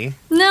 frankly.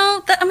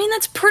 No,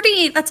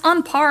 that's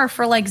on par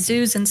for like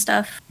zoos and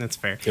stuff. That's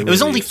fair. It It was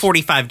really only is.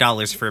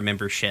 $45 for a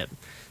membership.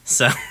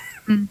 So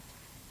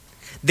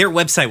their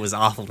website was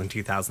awful in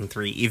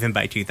 2003, even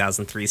by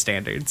 2003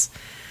 standards.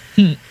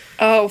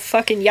 Oh,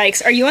 fucking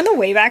yikes. Are you on the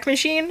Wayback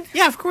Machine?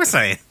 Yeah, of course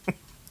I am.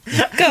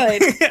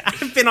 Good.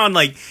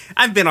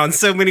 I've been on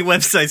so many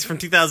websites from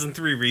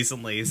 2003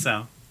 recently,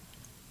 so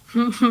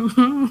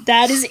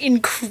That is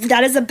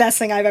the best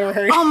thing I've ever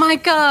heard. Oh my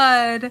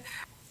god.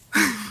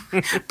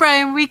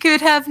 Brian, we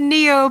could have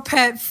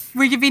Neopet.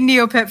 We could be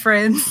Neopet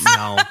friends.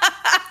 no.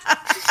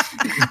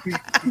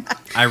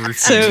 I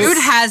refuse. So- Jude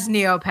has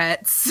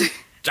Neopets.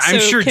 I'm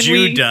So sure can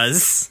Jude we-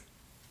 does.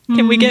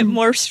 Can we get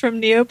morphs from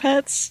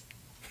Neopets?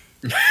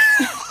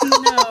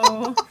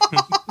 No.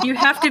 You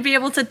have to be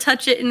able to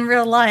touch it in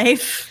real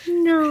life.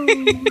 No.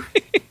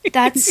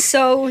 That's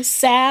so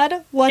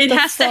sad. What It the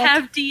has to fuck?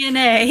 have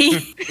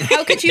DNA.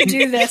 How could you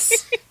do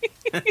this?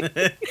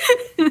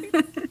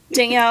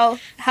 Danielle,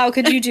 how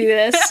could you do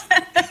this?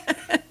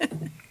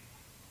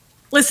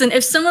 Listen,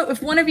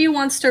 if one of you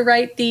wants to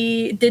write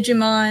the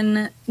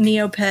Digimon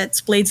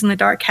Neopets Blades in the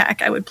Dark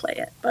hack, I would play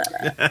it.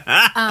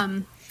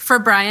 But For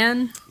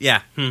Brian,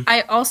 Yeah.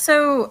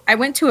 I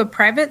went to a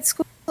private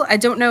school. I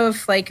don't know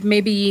if like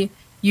maybe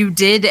you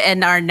did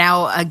and are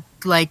now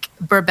like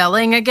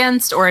rebelling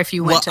against, or if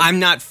you went Well, to I'm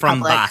not from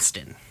public.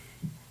 Boston.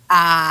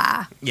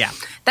 Yeah.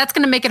 That's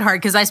going to make it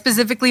hard because I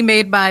specifically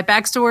made my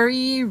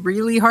backstory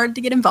really hard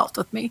to get involved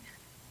with me.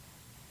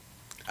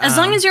 as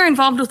long as you're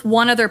involved with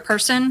one other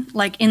person,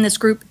 like in this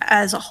group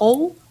as a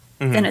whole,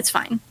 then it's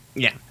fine.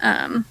 Yeah.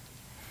 All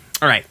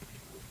right.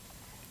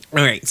 All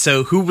right.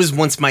 So, who was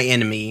once my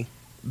enemy,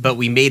 but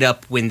we made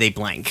up when they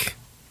blank?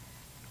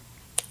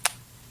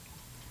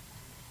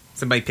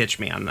 Somebody pitch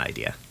me on an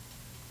idea.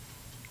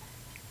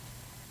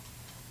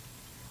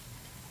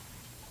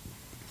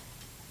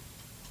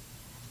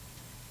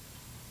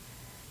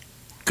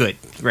 Good.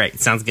 Right.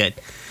 Sounds good.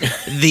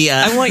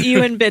 I want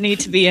you and Benny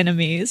to be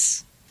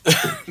enemies.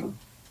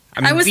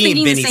 I was me and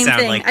thinking the Benny same sound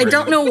thing. like I we're-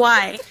 don't know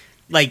why,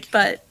 Like,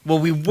 but well,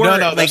 we were No,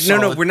 like, that's no,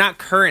 solid. we're not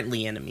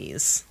currently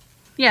enemies.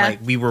 yeah. Like,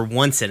 we were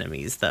once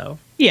enemies, though.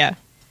 Yeah.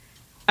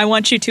 I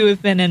want you to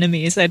have been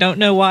enemies. I don't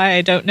know why,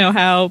 I don't know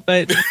how,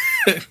 but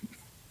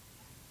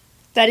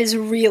That is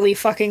really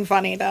fucking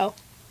funny, though.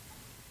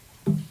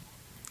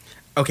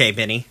 Okay,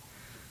 Benny.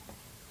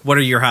 What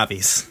are your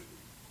hobbies?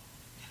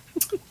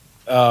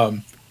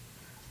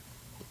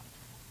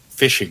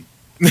 Fishing.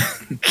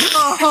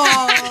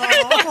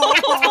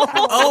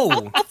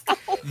 Oh,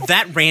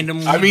 that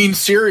randomly. I mean,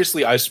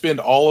 seriously, I spend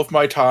all of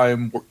my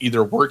time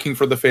either working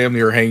for the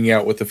family or hanging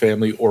out with the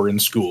family or in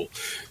school.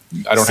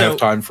 I don't So- have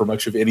time for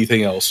much of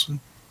anything else.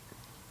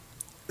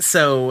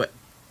 So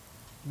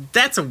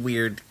that's a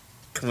weird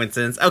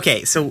coincidence.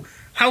 Okay, so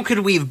how could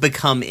we have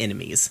become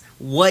enemies?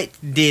 What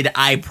did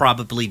I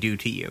probably do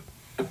to you?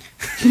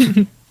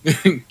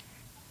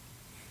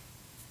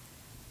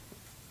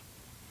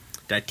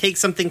 Did I take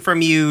something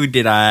from you?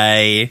 Did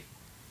I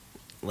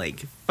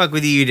like fuck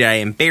with you? Did I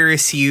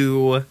embarrass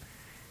you?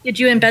 Did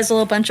you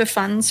embezzle a bunch of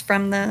funds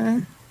from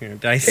the You know,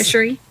 did I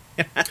fishery?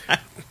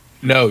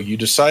 No, you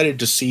decided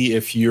to see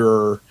if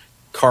your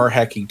car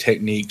hacking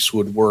techniques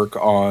would work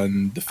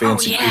on the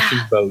fancy yeah.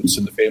 fishing boats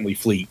in the family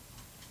fleet.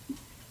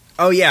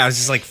 Oh yeah, I was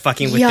just like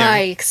fucking with their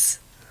Yikes.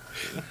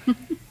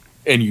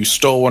 And you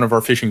stole one of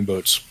our fishing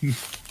boats.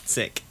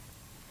 sick.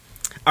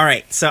 All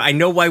right, so I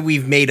know why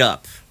we've made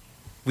up.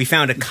 We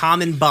found a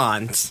common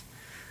bond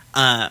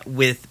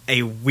with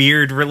a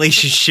weird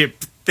relationship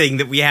thing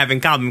that we have in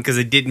common because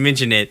I didn't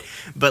mention it,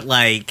 but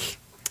like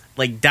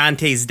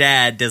Dante's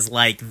dad does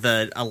like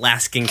the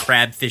Alaskan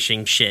crab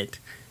fishing shit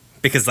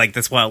because like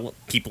that's what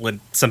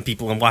some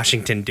people in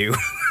Washington do.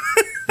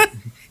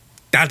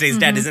 Dante's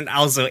dad isn't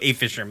also a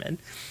fisherman,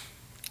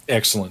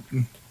 Excellent.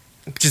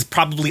 which is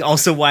probably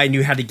also why I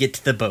knew how to get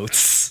to the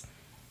boats.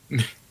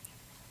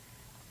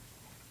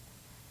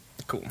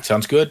 Cool.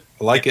 Sounds good.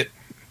 I like it.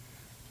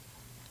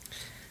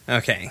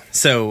 Okay,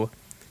 so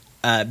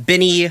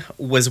Benny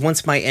was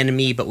once my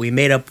enemy, but we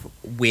made up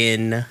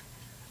when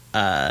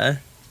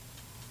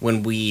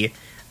we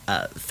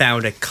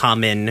found a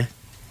common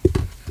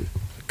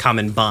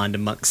bond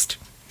amongst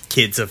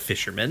kids of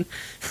fishermen.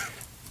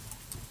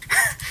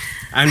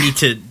 I need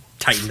to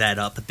tighten that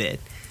up a bit.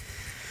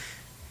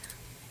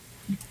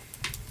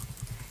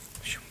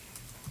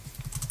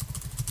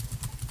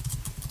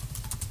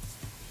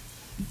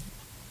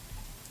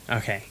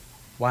 Okay.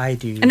 Why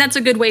do And that's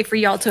a good way for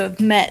y'all to have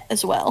met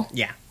as well.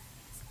 yeah.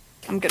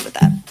 I'm good with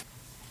that.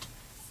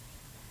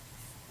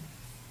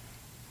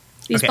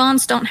 These Okay.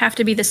 bonds don't have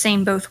to be the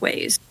same both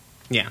ways.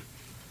 Yeah.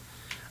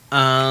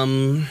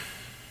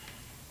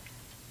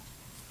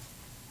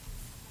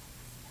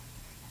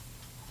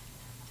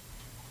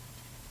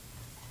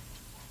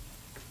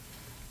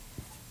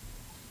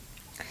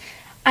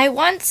 I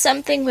want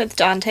something with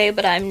Dante,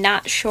 but I'm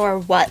not sure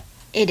what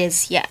it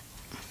is yet.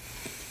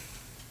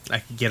 I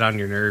could get on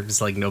your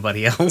nerves like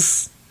nobody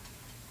else.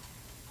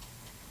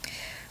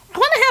 I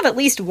want to have at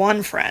least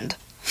one friend.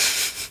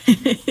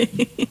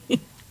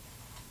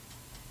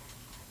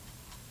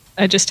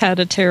 I just had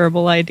a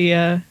terrible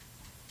idea.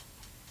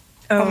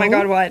 Oh my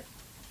god, what?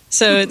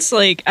 So it's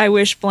like, I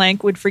wish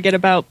blank would forget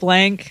about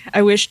blank.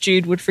 I wish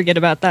Jude would forget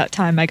about that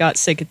time I got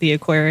sick at the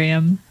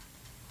aquarium.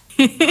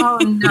 Oh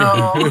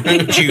no.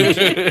 Jude.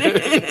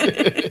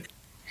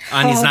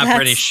 Anya's Oh, not that's-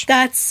 British.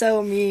 That's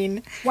so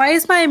mean. Why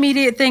is my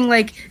immediate thing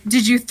like,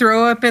 did you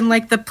throw up in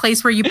like the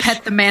place where you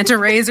pet the manta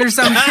rays or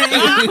something?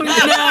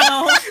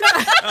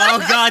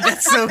 Oh god,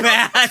 that's so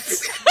bad.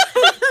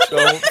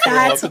 Don't throw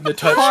That's up in the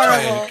touch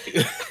horrible.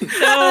 tank.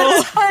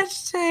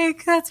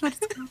 Hashtag, that's what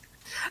it's called.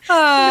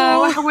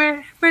 Oh,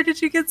 where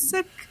did you get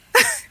sick?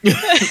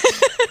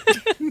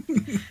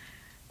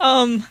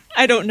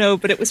 I don't know,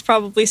 but it was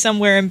probably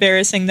somewhere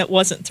embarrassing that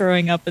wasn't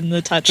throwing up in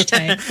the touch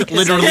tank.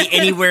 Literally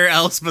anywhere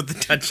else but the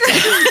touch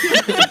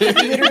tank.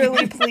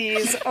 Literally,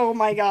 please. Oh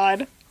my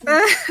god.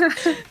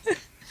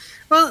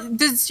 Well,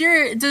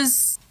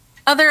 does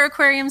other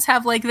aquariums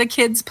have like the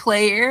kids'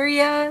 play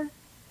area?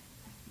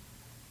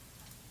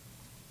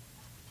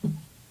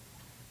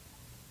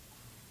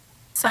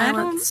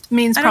 Silence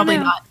means I don't probably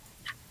know. not.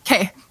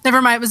 Okay,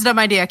 never mind. It was a dumb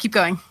idea. Keep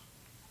going.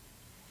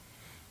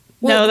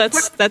 No,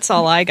 that's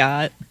all I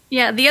got.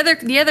 Yeah, the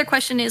other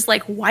question is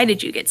like, why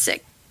did you get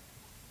sick?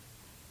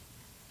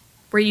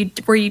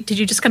 Did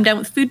you just come down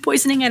with food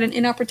poisoning at an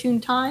inopportune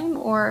time,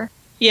 or?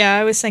 Yeah,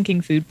 I was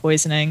thinking food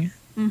poisoning.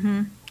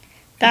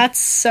 That's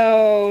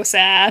so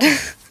sad.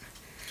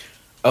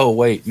 Oh,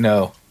 wait,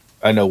 no.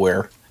 I know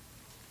where.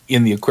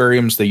 In the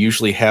aquariums, they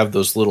usually have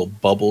those little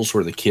bubbles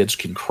where the kids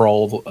can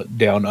crawl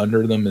down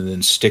under them and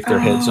then stick their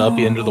heads up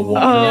into the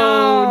water.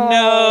 Oh,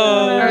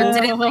 no. Or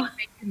did it like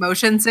make you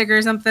motion sick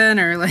or something,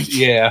 or like?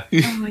 Yeah.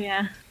 Oh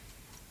yeah.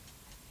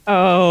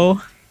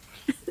 Oh.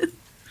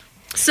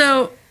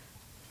 So,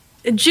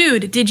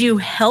 Jude, did you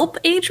help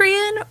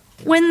Adrian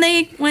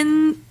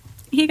when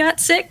he got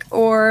sick,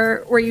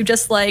 or were you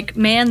just like,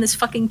 man, this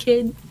fucking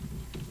kid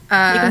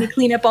making me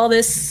clean up all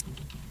this?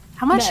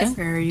 How much Yes.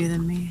 younger are you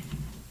than me?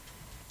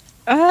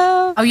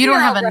 Oh, You don't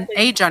Yeah, have an roughly.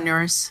 age on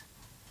yours.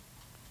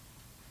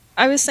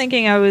 I was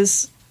thinking I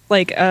was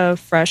like a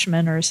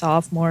freshman or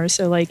sophomore,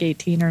 so like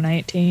 18 or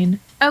 19.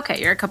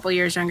 Okay, you're a couple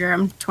years younger.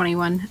 I'm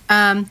 21.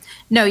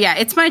 No, yeah,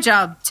 it's my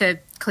job to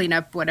clean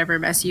up whatever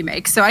mess you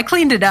make. So I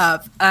cleaned it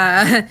up.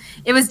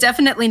 It was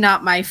definitely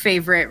not my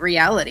favorite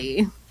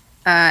reality.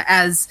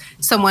 As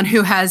someone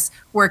who has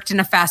worked in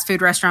a fast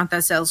food restaurant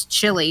that sells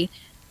chili.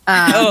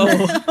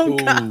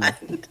 Oh.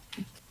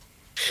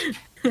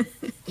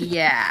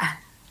 Yeah.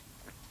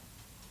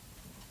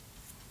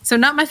 So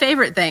not my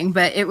favorite thing,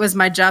 but it was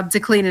my job to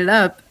clean it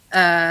up.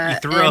 You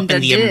threw up and in I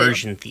the did.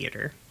 immersion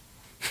theater.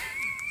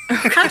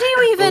 How do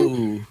you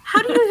even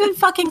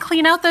fucking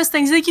clean out those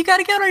things? Like, you got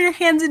to get on your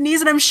hands and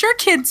knees, and I'm sure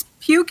kids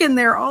puke in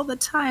there all the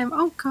time.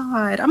 Oh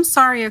God, I'm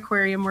sorry,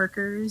 aquarium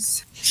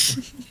workers.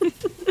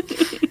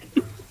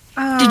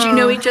 Did you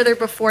know each other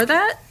before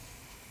that,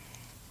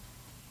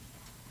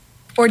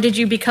 or did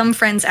you become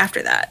friends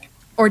after that,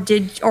 or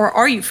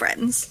are you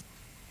friends?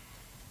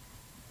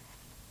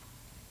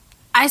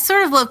 I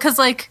sort of love, because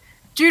like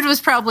Jude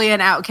was probably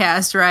an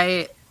outcast,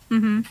 right?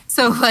 Mm-hmm.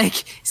 So like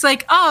he's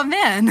like, oh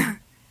man,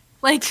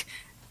 like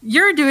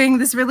you're doing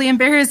this really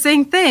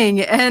embarrassing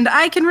thing, and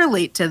I can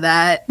relate to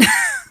that.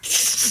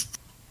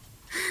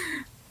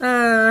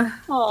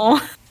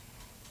 Oh,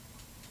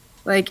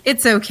 Like,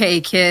 it's okay,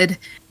 kid.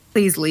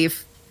 Please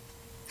leave.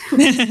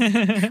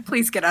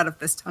 Please get out of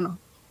this tunnel.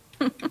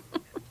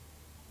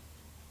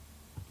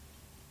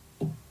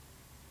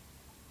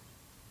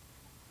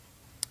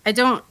 I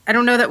don't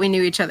know that we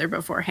knew each other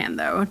beforehand,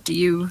 though. Do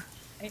you?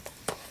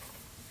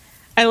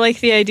 I like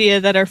the idea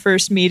that our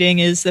first meeting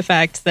is the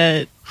fact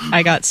that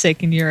I got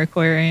sick in your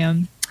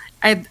aquarium.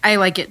 I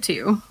like it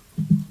too.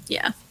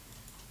 yeah.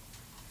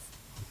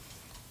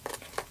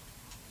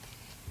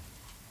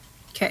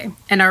 Okay.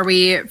 And are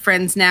we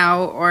friends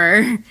now,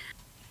 or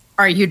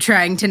are you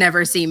trying to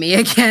never see me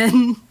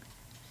again?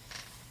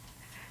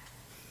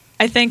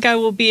 I think I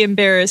will be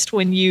embarrassed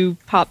when you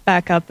pop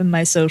back up in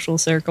my social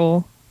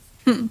circle.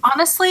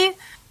 Honestly,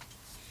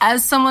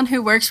 as someone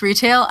who works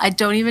retail, I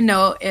don't even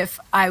know if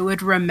I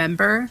would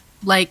remember.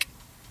 Like,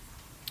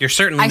 You're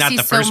certainly I not see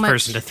the so first much-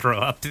 person to throw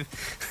up.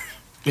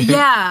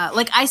 yeah,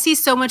 like I see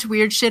so much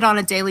weird shit on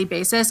a daily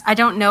basis. I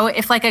don't know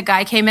if like a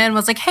guy came in and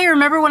was like, hey,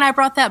 remember when I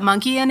brought that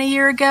monkey in a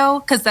year ago?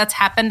 Because that's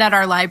happened at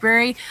our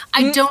library.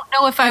 I don't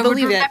know if I would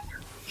believe it. remember.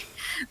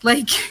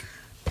 Like,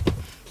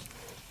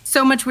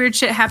 so much weird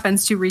shit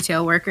happens to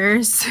retail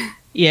workers.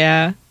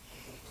 Yeah.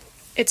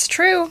 It's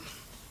true.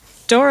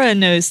 Dora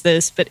knows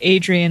this, but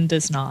Adrian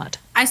does not.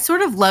 I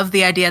sort of love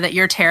the idea that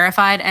you're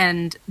terrified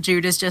and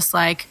Jude is just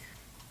like,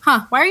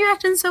 huh, why are you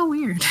acting so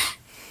weird?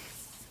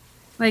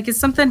 Like,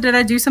 did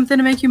I do something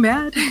to make you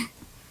mad?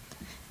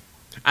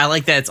 I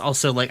like that it's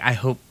also like, I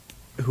hope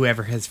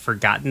whoever has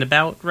forgotten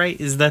about, right?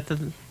 Is that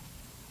the...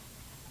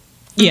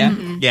 Yeah.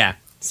 Yeah.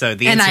 So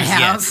the And I answer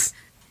is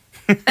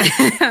have.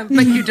 yes.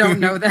 But you don't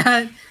know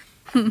that.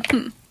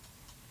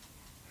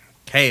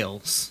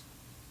 Tails.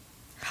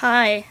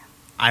 Hi.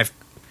 I've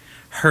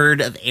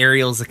heard of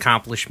Ariel's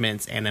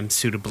accomplishments and am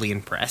suitably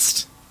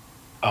impressed.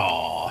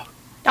 Aw.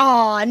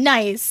 Aw,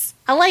 nice.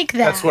 I like that.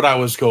 That's what I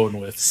was going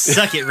with.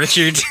 Suck it,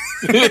 Richard.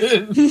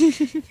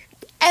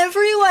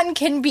 Everyone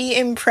can be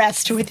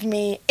impressed with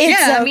me.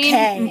 It's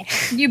okay.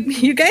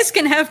 You guys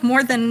can have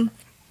more than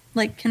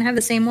can have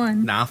the same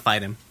one. Nah, I'll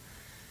fight him.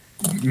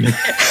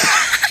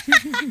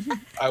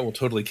 I will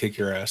totally kick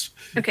your ass.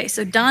 Okay,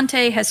 so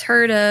Dante has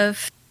heard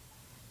of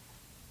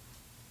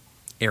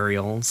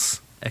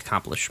Ariel's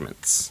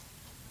accomplishments.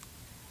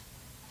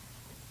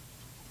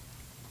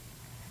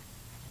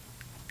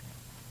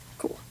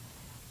 cool.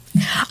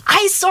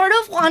 I sort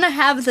of want to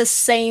have the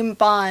same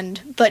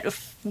bond, but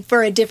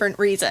for a different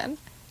reason.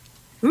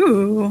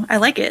 Ooh, I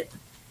like it.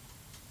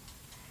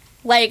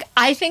 Like,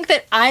 I think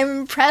that I'm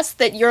impressed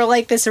that you're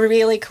like this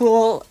really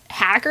cool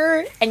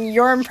hacker, and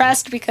you're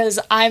impressed because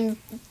I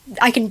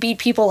can beat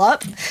people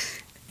up.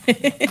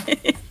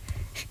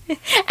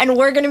 And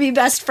we're gonna be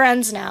best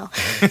friends now.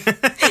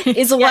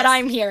 Is what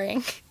I'm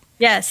hearing.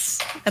 Yes,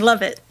 I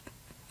love it.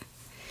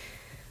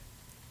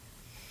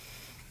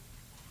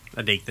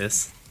 I dig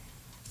this.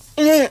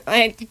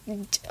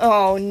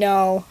 Oh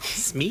no.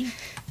 It's me?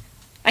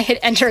 I hit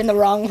enter in the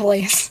wrong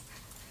place.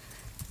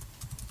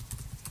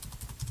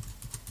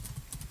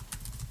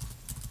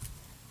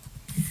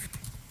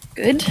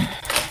 Good.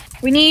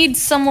 We need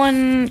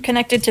someone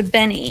connected to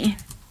Benny.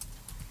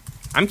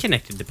 I'm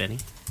connected to Benny.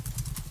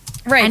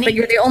 Right, Benny- but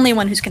you're the only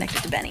one who's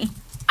connected to Benny.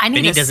 I need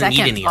Benny a doesn't need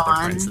second any other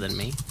bond. friends than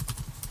me.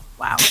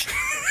 Wow.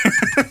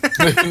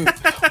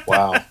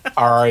 Wow.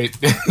 All right.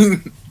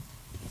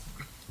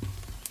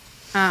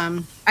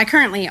 I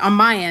currently, on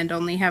my end,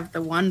 only have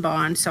the one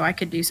bond, so I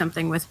could do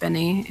something with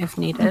Benny if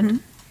needed.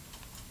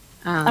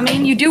 I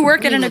mean, you do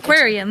work at an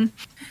aquarium.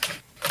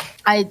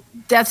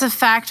 That's a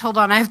fact. Hold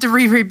on, I have to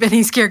reread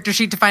Benny's character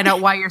sheet to find out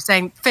why you're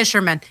saying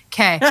fisherman.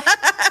 Okay.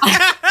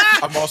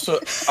 I'm also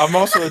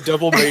a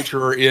double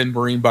major in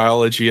marine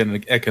biology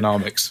and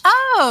economics.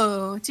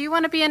 Oh, do you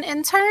want to be an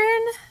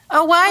intern?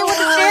 Oh, why would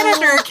a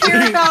janitor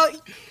care about?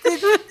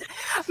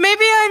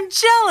 Maybe I'm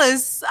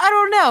jealous. I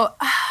don't know.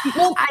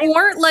 Well,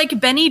 or like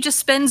Benny just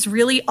spends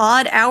really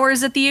odd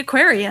hours at the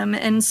aquarium,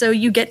 and so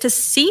you get to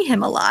see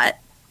him a lot.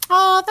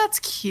 Oh, that's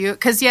cute.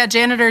 Because yeah,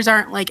 janitors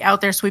aren't like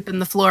out there sweeping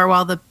the floor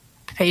while the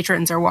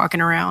patrons are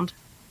walking around.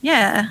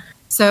 Yeah.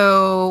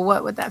 So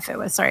what would that fit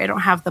with? Sorry, I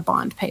don't have the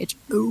bond page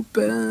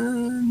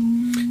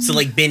open. So,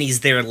 like,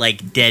 Benny's there,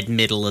 like, dead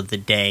middle of the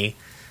day,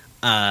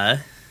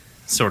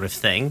 sort of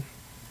thing.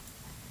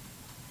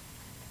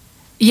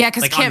 Yeah,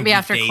 because Like, it can't on be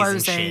after weekdays and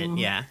closing. shit,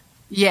 yeah.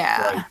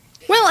 Yeah. Right.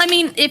 Well, I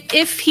mean,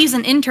 if he's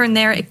an intern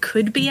there, it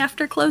could be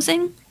after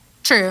closing.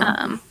 True.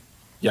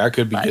 Yeah, I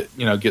could be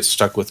get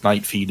stuck with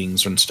night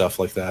feedings and stuff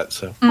like that.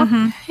 So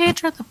What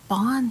page are the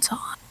bonds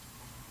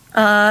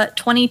on?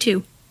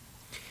 22.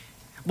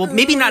 Well,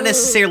 maybe not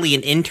necessarily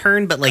an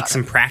intern, but, like,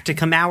 some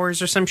practicum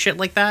hours or some shit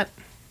like that.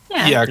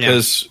 yeah,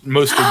 because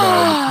most of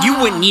my You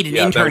wouldn't need an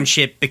Yeah, that-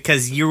 internship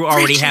because you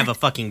already have a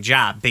fucking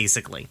job,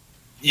 basically.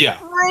 yeah.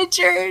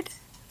 Richard,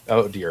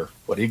 Oh dear,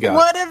 what do you got?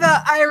 what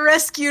about I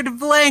rescued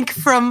blank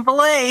from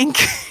blank?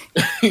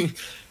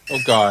 Oh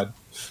God.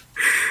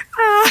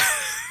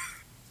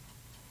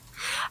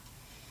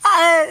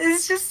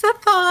 It's just a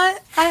thought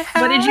I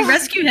have. What did you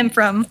rescue him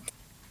from?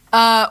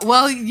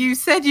 Well, you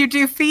said you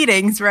do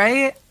feedings,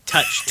 right?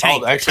 Touch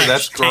tank. Oh, actually,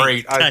 touch that's tank,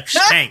 great. Touch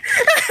tank.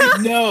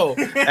 No,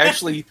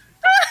 actually,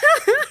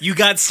 You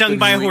got stung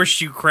by a Really?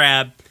 horseshoe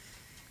crab.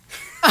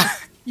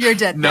 You're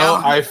dead no.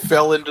 now. I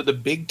fell into the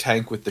big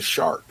tank with the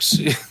sharks,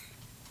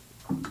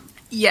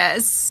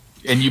 Yes.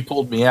 and you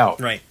pulled me out.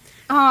 Right.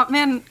 Oh,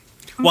 man.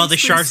 While the Please,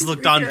 sharks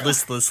looked on superhero.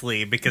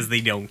 listlessly because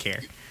they don't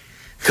care.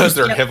 Because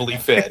they're heavily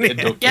fed and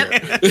don't care.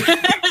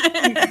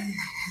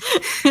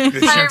 The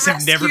I sharks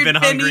have never rescued been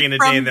hungry Benny in a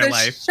day in from their the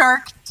life.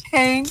 Shark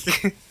Tank.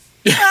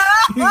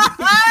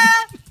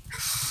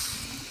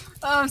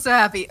 Oh, I'm so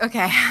happy.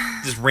 Okay.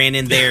 Just ran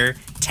in there,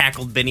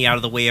 tackled Benny out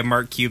of the way of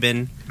Mark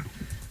Cuban.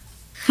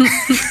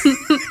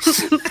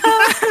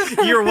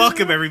 You're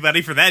welcome,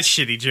 everybody, for that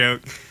shitty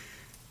joke.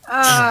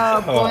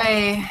 Oh,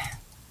 boy.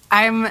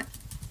 I'm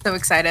so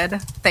excited.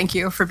 Thank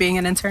you for being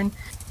an intern.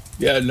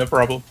 Yeah, no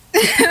problem.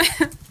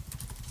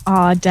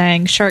 Aw,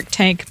 dang. Shark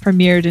Tank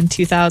premiered in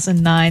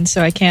 2009,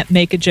 so I can't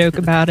make a joke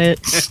about it.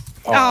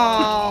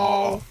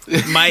 Oh.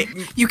 My,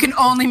 You can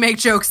only make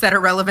jokes that are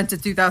relevant to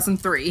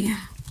 2003.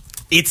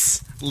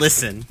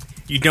 listen,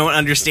 you don't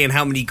understand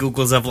how many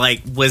Googles of,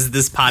 like, was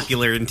this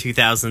popular in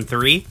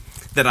 2003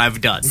 that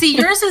I've done. See,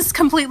 yours is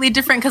completely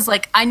different because,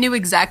 like, I knew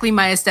exactly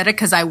my aesthetic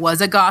because I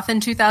was a goth in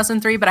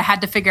 2003, but I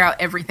had to figure out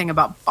everything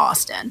about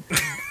Boston.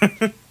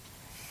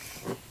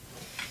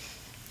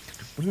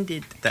 When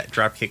did that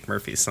Dropkick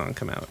Murphys song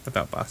come out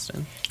about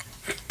Boston?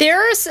 There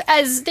are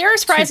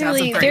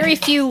surprisingly 2003. very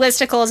few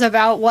listicles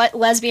about what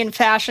lesbian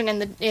fashion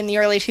in the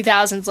early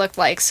 2000s looked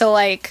like. So,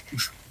 like,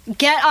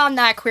 get on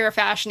that, queer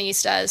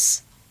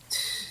fashionistas.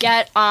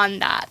 Get on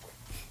that.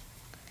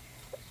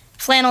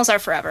 Flannels are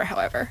forever,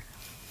 however.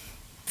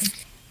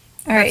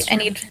 All right, I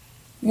need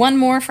one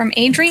more from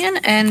Adrian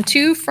and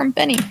 2 from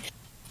Benny.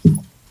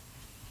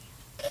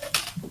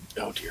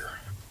 Oh dear.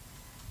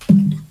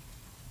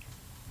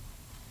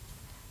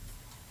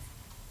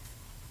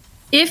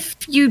 If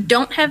you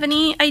don't have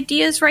any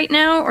ideas right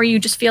now, or you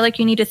just feel like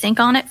you need to think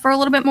on it for a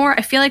little bit more,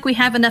 I feel like we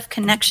have enough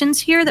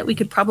connections here that we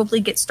could probably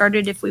get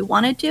started if we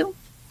wanted to.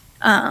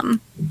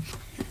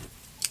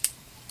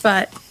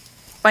 But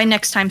by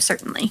next time,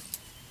 certainly.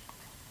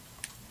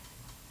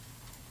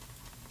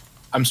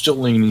 I'm still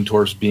leaning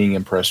towards being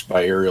impressed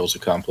by Ariel's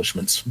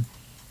accomplishments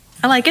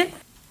I like it.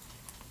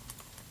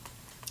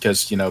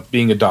 because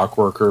being a dock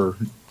worker,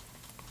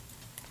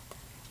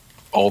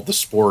 all the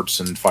sports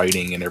and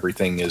fighting and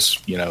everything is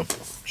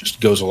just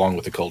goes along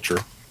with the culture.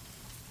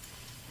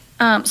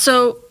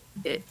 So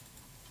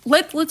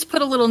let's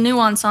put a little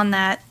nuance on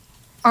that.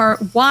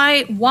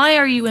 why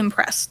are you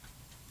impressed?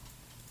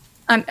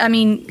 I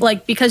mean,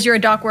 like, because you're a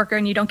dock worker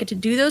and you don't get to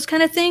do those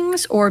kind of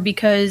things, or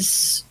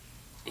because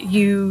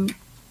you,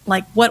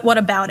 like, what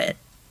about it?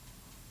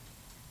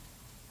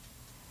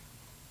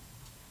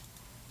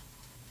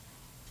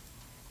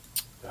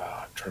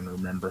 I'm trying to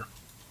remember.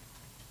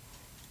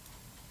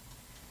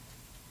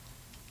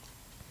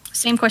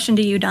 Same question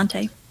to you,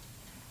 Dante.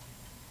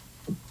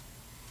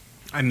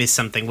 I missed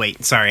something.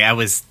 Wait, sorry. I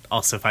was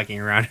also fucking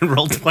around and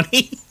rolled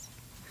 20.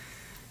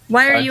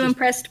 Why are you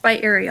impressed by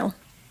Ariel?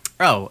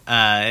 Oh,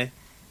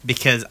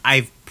 because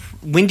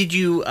when did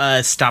you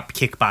stop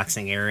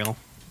kickboxing, Ariel?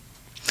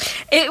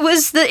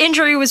 The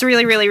injury was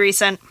really, really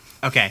recent.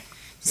 Okay.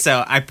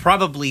 So I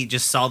probably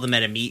just saw them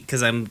at a meet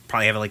because I'm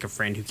probably have like a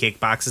friend who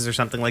kickboxes or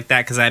something like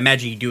that, because I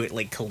imagine you do it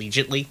like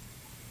collegiately.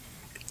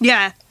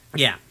 Yeah.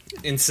 Yeah.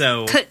 And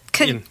so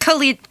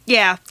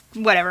yeah,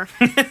 whatever.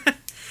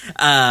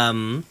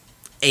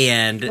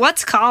 And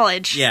what's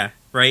college? Yeah,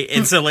 right.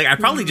 And so like I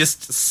probably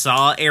just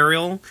saw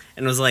Ariel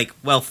and was like,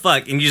 well,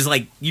 fuck, and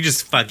you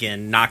just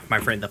fucking knocked my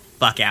friend the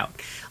fuck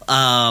out.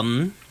 I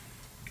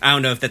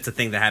don't know if that's a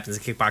thing that happens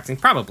in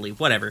kickboxing. Probably,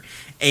 whatever.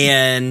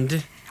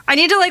 And I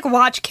need to like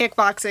watch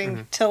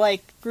kickboxing to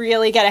like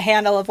really get a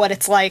handle of what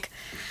it's like.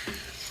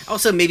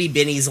 Also, maybe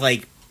Benny's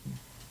like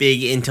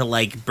big into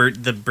like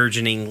the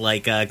burgeoning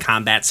like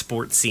combat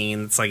sports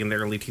scene. It's like in the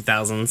early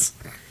 2000s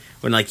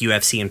when like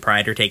UFC and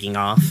Pride are taking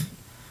off.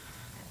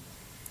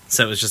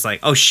 So it was just like,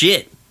 oh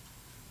shit.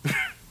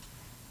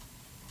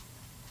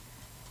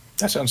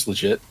 That sounds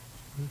legit.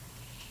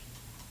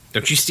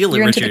 Don't you steal it,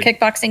 You're Richard. into the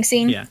kickboxing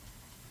scene? Yeah.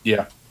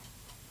 Yeah.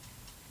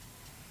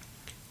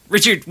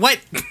 Richard, what?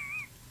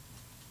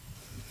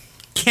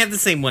 Can't have the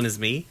same one as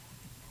me.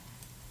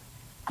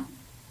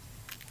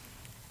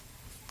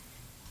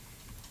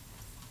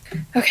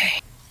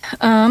 Okay.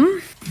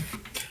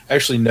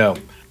 Actually, no.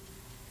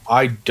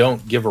 I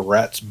don't give a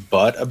rat's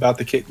butt about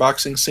the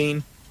kickboxing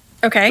scene.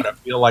 Okay. But I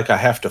feel like I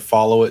have to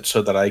follow it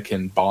so that I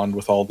can bond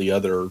with all the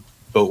other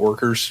boat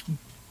workers.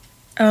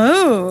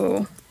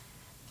 Oh.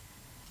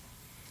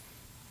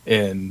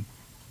 And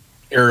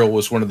Ariel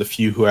was one of the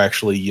few who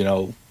actually,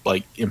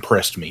 like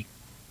impressed me.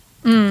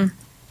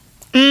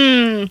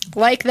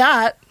 Like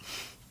that.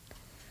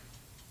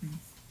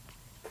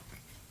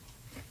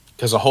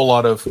 Because a whole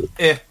lot of,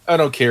 I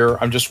don't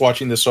care. I'm just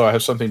watching this so I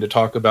have something to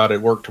talk about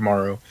at work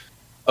tomorrow.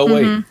 Oh,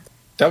 wait.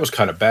 That was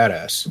kind of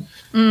badass.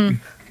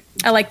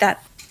 I like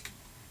that.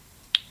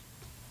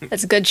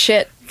 That's good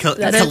shit.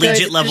 That's Collegiate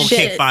good level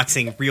shit.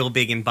 kickboxing, real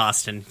big in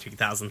Boston,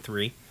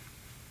 2003.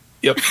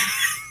 Yep.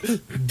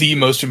 The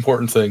most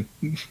important thing.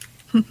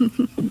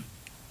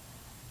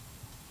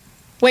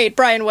 Wait,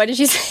 Brian, what did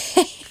you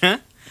say? Huh?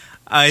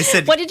 I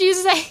said. What did you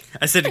say?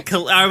 I said.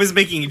 I was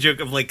making a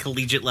joke of like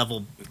collegiate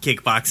level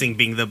kickboxing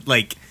being the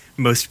like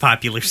most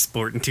popular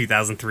sport in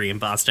 2003 in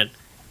Boston.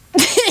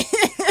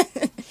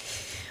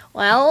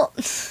 Well,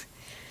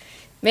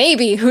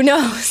 maybe. Who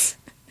knows?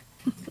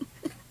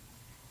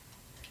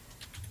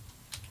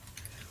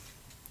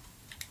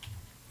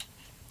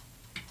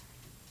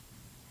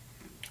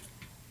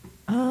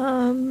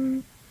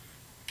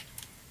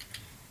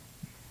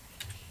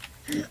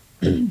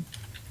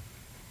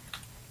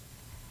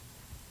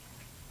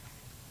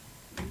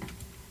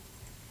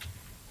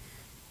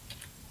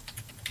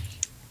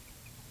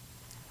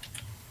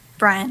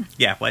 Brian,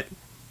 Yeah. What?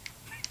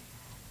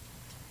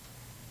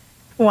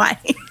 why?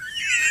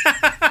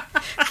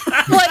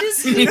 What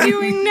is he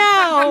doing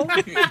now?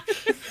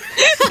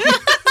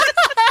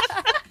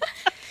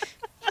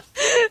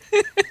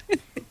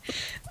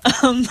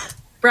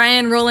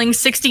 Brian rolling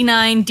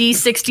 69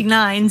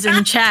 D69s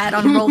in chat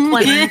on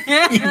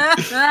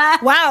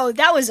Roll20. Wow,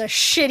 that was a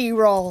shitty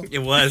roll. It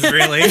was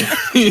really.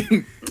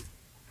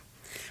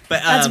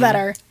 But That's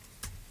better.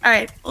 All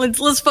right,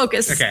 let's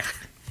focus. Okay.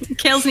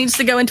 Kales needs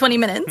to go in 20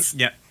 minutes.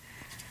 Yeah.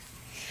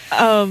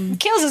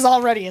 Kales is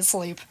already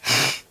asleep.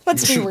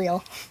 Let's be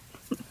real.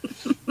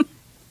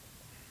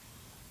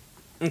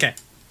 Okay.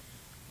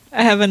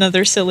 I have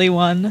another silly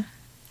one.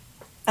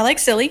 I like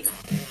silly.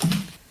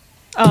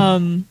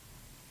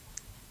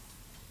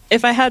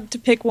 If I had to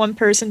pick one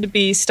person to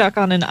be stuck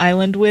on an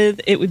island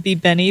with, it would be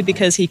Benny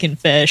because he can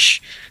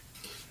fish.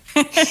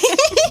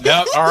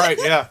 Yep. All right.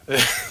 Yeah.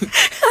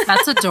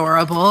 That's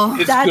adorable.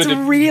 It's That's good to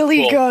be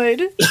really full.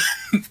 good.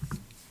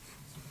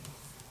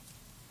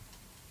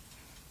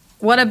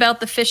 What about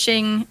the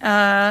fishing?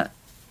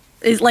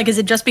 Is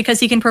it just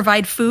because he can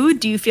provide food?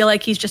 Do you feel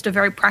like he's just a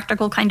very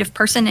practical kind of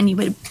person and you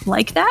would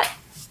like that?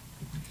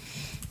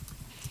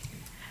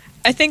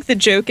 I think the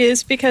joke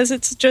is because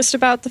it's just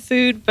about the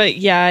food, but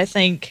yeah, I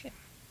think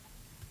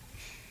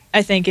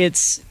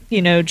it's,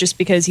 just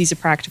because he's a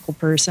practical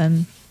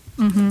person.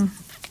 Mm-hmm.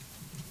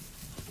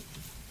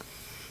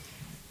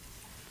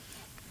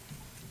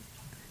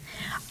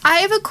 I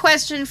have a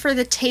question for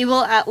the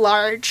table at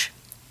large,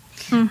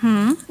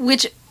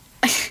 which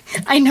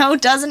I know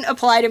doesn't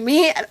apply to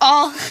me at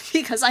all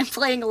because I'm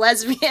playing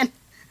lesbian.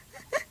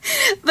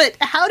 But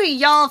how do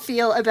y'all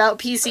feel about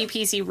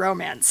PC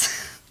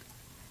romance?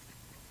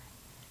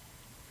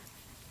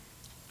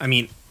 I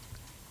mean,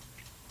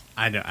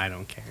 I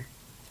don't care.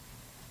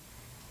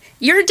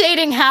 You're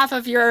dating half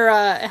of your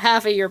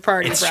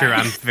party. It's Brian. true.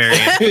 I'm very.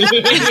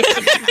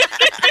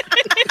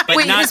 But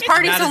Wait, his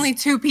party's not only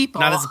 2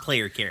 people. Not as a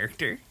player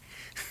character.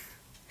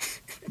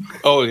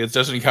 Oh, it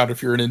doesn't count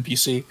if you're an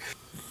NPC.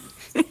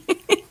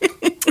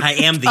 I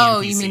am the.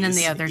 Oh, NPCs. you mean in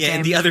the other Yeah, game?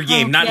 in the other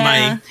game, not Yeah.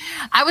 my.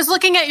 I was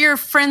looking at your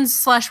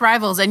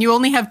friends/rivals, and you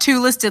only have 2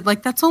 listed.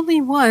 Like, that's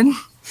only 1.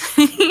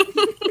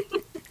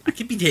 I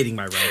could be dating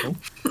my rival.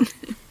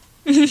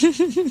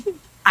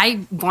 I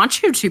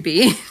want you to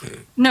be.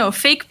 No,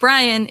 fake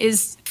Brian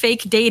is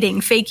fake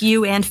dating, fake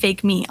you and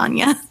fake me,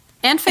 Anya.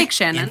 And fake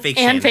Shannon. And fake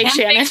And Shannon. fake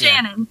Shannon. Fake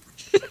Shannon.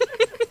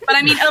 But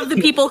I mean, of the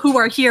people who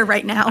are here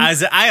right now.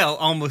 I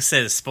almost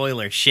said a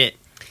spoiler. Shit.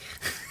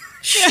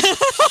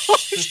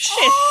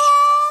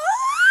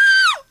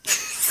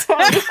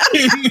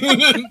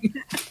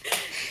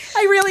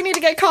 I really need to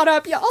get caught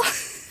up, y'all.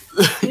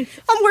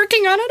 I'm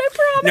working on it, I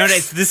promise. No,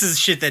 this is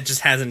shit that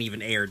just hasn't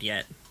even aired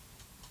yet.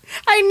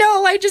 I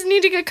know, I just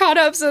need to get caught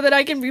up so that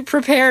I can be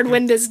prepared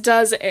when this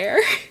does air.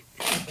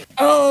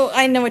 Oh,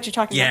 I know what you're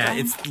talking Yeah, about.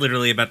 it's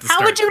literally about to How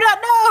start. would you not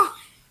know?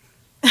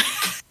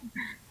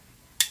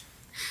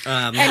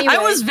 Anyway, I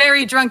was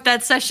very drunk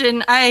that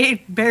session.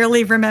 I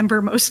barely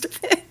remember most of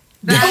it.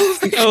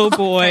 Oh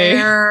boy.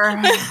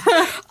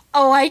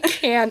 oh, I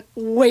can't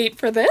wait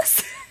for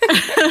this.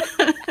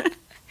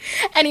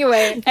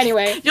 Anyway.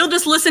 You'll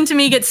just listen to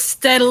me get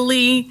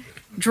steadily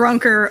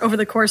drunker over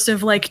the course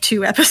of like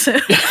 2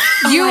 episodes.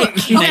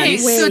 Okay,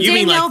 so You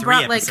mean Danielle like 3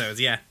 brought episodes?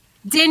 Yeah.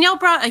 Danielle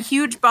brought a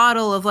huge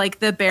bottle of like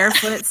the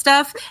barefoot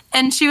stuff,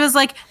 and she was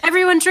like,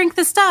 "Everyone drink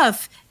the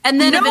stuff."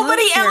 And then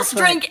Nobody else barefoot.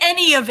 drank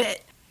any of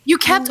it. you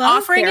kept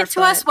love offering it to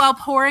barefoot. us while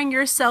pouring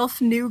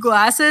yourself new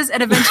glasses,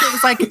 and eventually it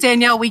was like,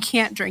 "Danielle, we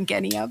can't drink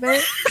any of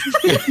it."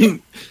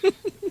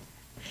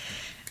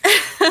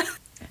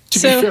 To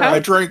So be fair, how- I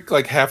drank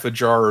like half a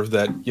jar of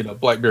that,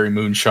 blackberry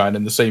moonshine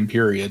in the same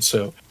period.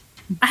 So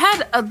I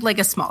had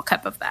a small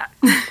cup of that.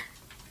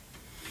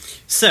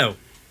 So,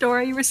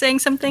 Dora, you were saying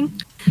something?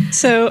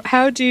 So,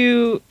 how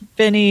do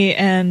Benny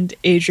and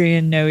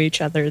Adrian know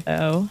each other,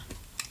 though?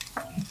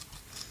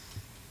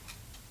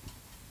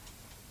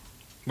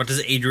 what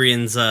does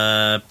Adrian's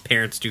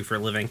parents do for a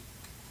living?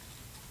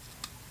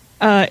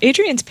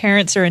 Adrian's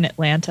parents are in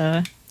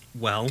Atlanta.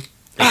 Well,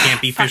 they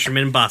can't be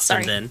fishermen in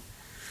Boston Sorry. then.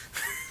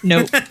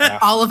 Nope.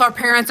 All of our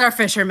parents are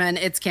fishermen.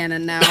 It's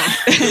canon now.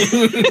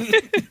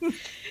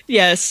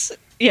 Yes.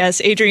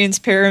 Adrian's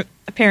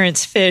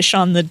parents fish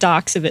on the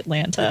docks of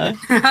Atlanta.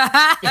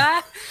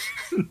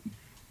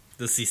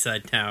 The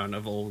seaside town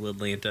of old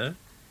Atlanta.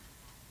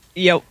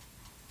 Yep.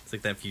 It's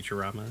like that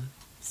Futurama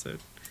episode.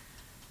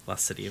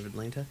 Lost City of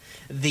Atlanta.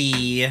 Do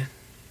you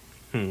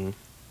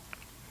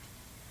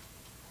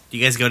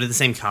guys go to the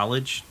same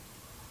college?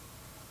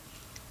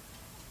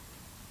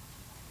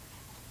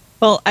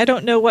 Well, I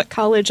don't know what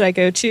college I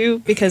go to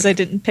because I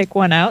didn't pick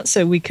one out,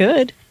 so we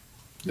could.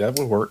 that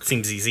would work.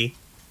 Seems easy.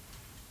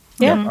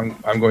 Yeah.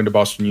 I'm going to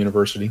Boston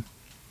University.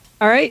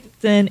 All right,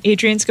 then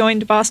Adrian's going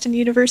to Boston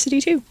University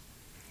too.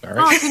 All Oh,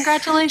 right.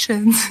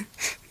 congratulations.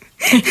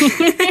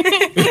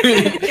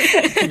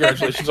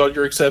 Congratulations on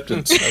your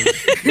acceptance.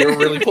 We were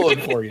really pulling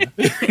for you.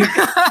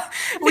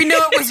 We knew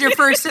it was your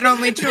first and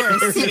only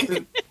choice.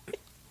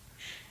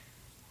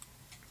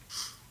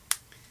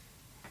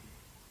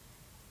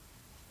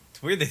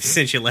 It's weird they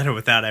sent you a letter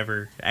without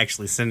ever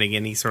actually sending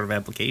any sort of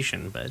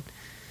application, but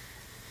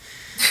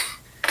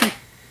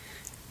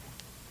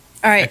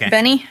All right, Okay.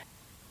 Benny.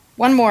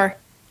 One more.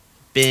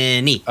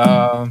 Benny.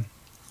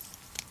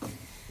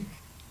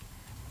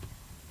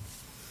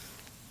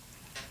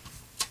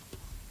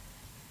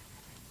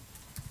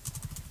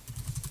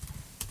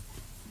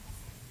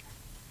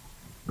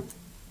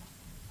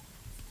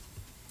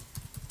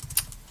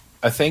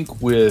 I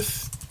think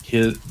with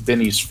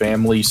Benny's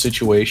family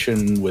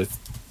situation, with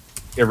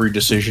every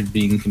decision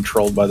being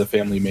controlled by the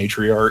family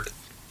matriarch,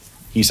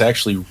 he's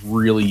actually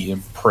really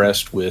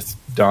impressed with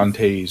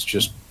Dante's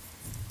just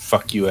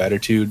fuck you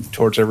attitude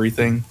towards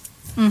everything.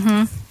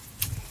 Mm-hmm.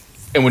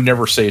 And would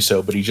never say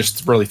so, but he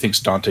just really thinks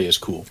Dante is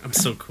cool. I'm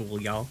so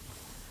cool, y'all.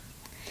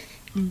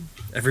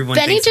 Everyone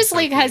Benny thinks I'm just so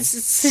like cool. has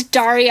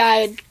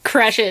starry-eyed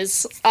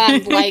crushes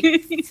on like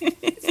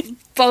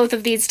both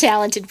of these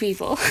talented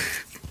people.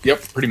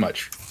 Yep, pretty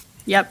much.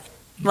 Yep.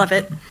 Love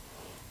it.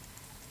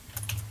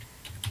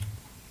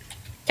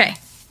 Okay.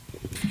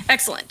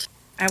 Excellent.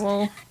 I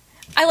will.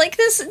 I like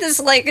this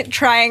like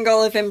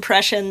triangle of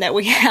impression that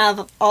we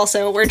have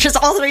also, where just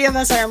all 3 of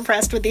us are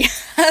impressed with the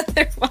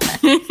other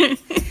one.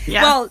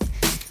 Yeah. Well,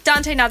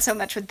 Dante not so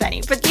much with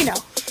Benny, but you know.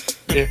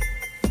 Yeah.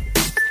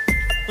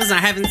 Listen,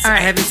 I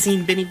haven't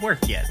seen Benny work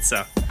yet,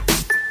 so.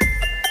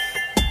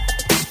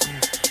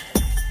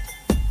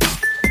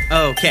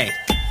 Okay.